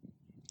season.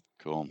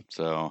 Cool.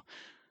 So,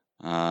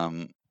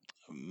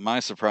 my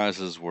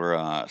surprises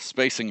were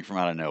spacing from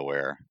out of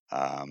nowhere.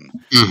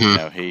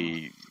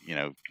 He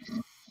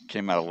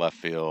came out of left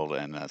field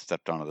and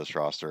stepped onto this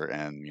roster,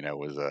 and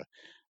was a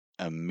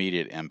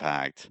immediate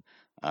impact.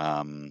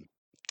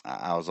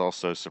 I was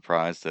also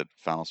surprised that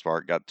Final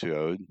Spark got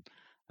 2-0'd.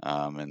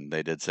 And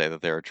they did say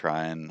that they were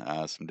trying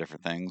some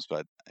different things,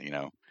 but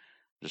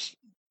just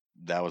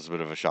that was a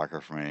bit of a shocker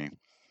for me.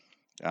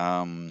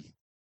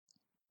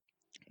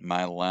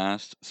 My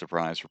last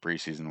surprise for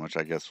preseason, which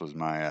I guess was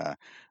my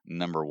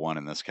number one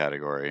in this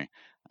category,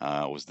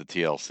 was the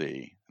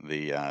TLC,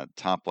 the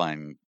top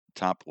lane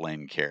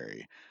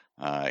carry.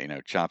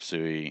 Chop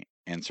Suey,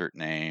 insert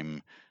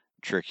name,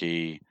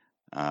 tricky.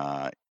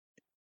 Uh,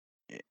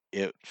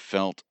 it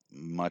felt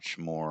much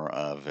more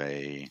of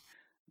a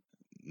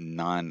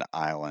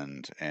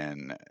non-island,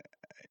 and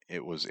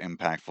it was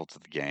impactful to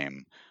the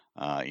game.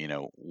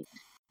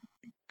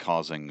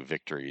 Causing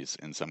victories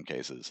in some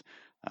cases,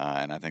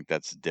 and I think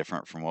that's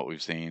different from what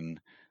we've seen,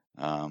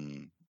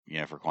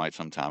 for quite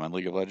some time in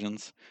League of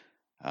Legends.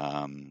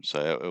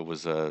 So it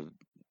was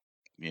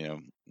you know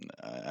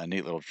a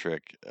neat little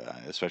trick,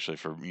 especially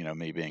for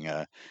me being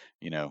a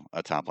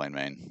top lane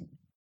main.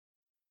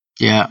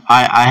 Yeah,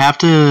 I have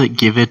to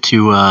give it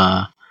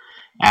to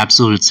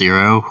Absolute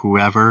Zero,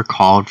 whoever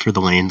called for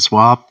the lane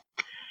swap.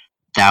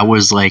 That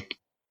was like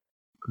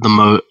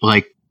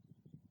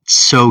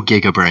so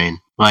gigabrain.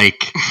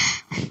 Like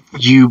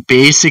you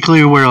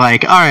basically were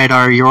like, all right,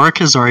 our York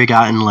has already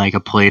gotten like a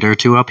plate or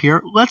two up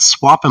here. Let's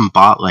swap him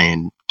bot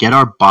lane. Get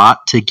our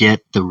bot to get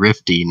the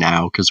Rifty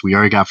now because we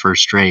already got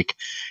first Drake,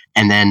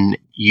 and then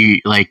you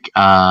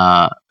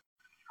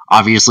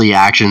obviously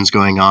actions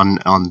going on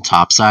the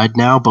top side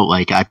now. But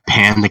like I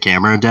panned the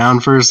camera down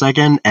for a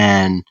second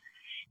and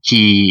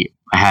he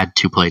had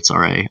 2 plates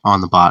already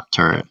on the bot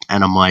turret,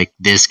 and I'm like,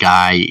 this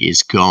guy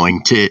is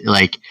going to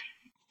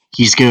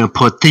he's gonna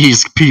put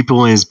these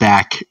people in his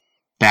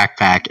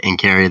backpack and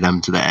carry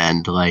them to the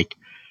end. Like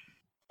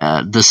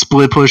the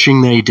split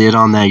pushing they did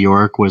on that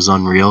York was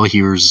unreal.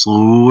 He was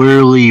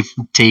literally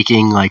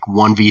taking like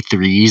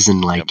 1v3s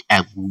and like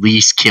at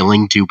least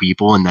killing 2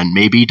 people and then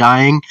maybe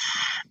dying.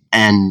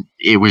 And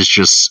it was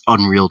just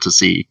unreal to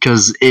see.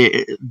 Because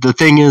the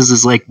thing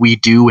is like we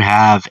do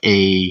have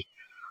a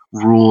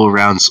rule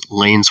around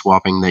lane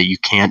swapping that you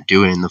can't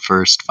do it in the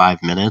first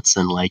 5 minutes,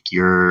 and like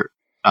you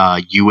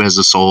as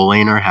a solo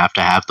laner have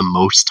to have the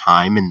most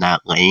time in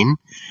that lane.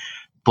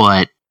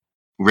 But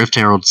Rift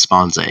Herald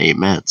spawns at 8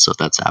 minutes, so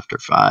that's after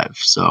 5.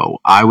 So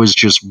I was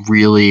just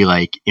really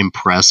like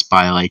impressed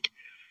by like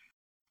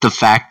the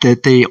fact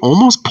that they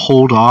almost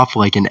pulled off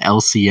like an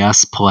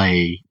LCS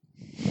play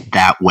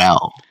that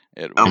well.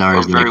 It A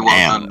was very like,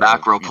 well done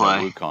macro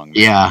play. Wukong main.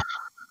 Yeah.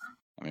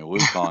 I mean,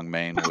 Wukong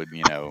main would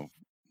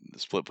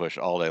split push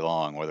all day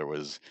long, whether it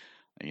was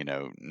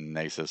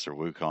Nasus or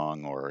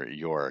Wukong or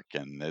York,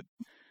 and it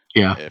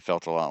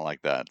felt a lot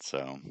like that.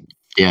 So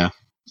yeah.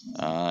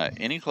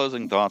 Any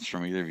closing thoughts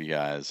from either of you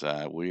guys?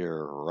 We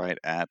are right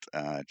at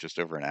just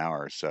over an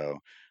hour, so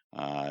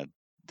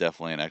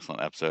definitely an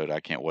excellent episode.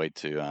 I can't wait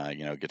to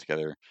get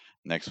together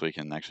next week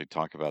and actually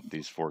talk about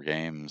these 4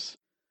 games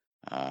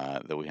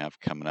that we have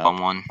coming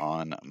up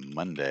on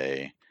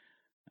Monday.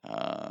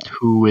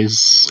 Who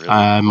is really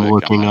I'm quick,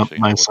 looking up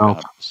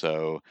myself.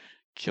 So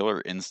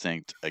Killer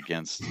Instinct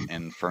against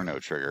Inferno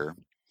Trigger.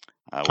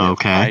 We have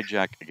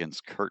Hijack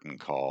against Curtain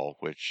Call,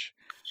 which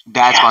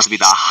that's supposed to be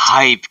the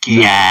hype game.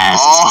 Yes.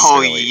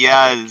 Oh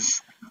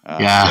yes.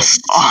 Yes.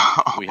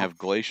 We have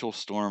Glacial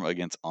Storm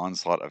against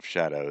Onslaught of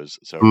Shadows.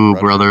 So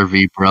brother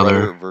v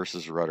brother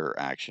versus Rudder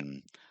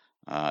action.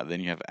 Then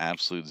you have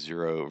Absolute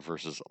Zero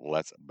versus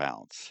Let's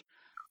Bounce.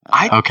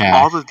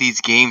 All of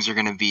these games are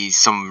gonna be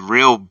some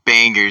real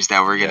bangers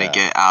that we're gonna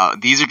get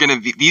out. These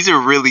are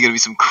really gonna be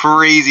some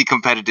crazy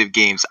competitive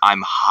games.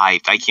 I'm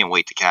hyped. I can't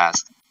wait to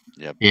cast.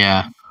 Yep.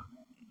 Yeah.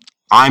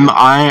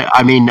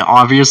 I mean,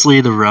 obviously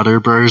the Rudder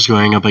Bros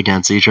going up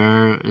against each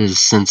other is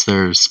since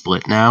they're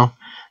split now,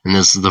 and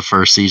this is the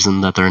first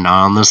season that they're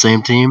not on the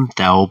same team.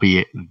 That will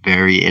be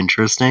very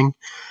interesting.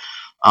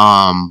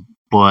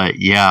 But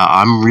yeah,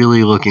 I'm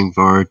really looking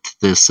forward to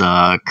this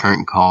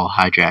current call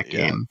hijack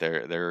Yeah, game.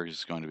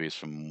 there's going to be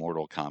some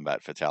Mortal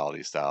Kombat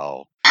fatality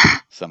style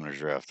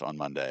Summoner's Rift on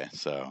Monday.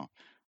 So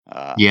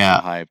I'm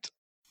Yeah, hyped.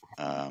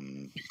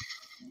 Um,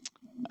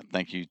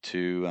 Thank you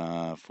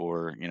to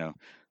for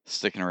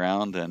sticking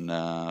around and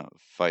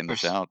fighting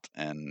this First, out,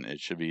 and it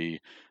should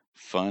be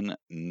fun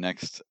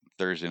next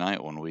Thursday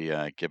night when we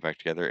get back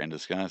together and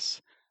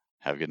discuss.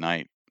 Have a good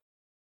night.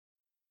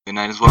 good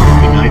night as well.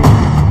 good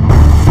night.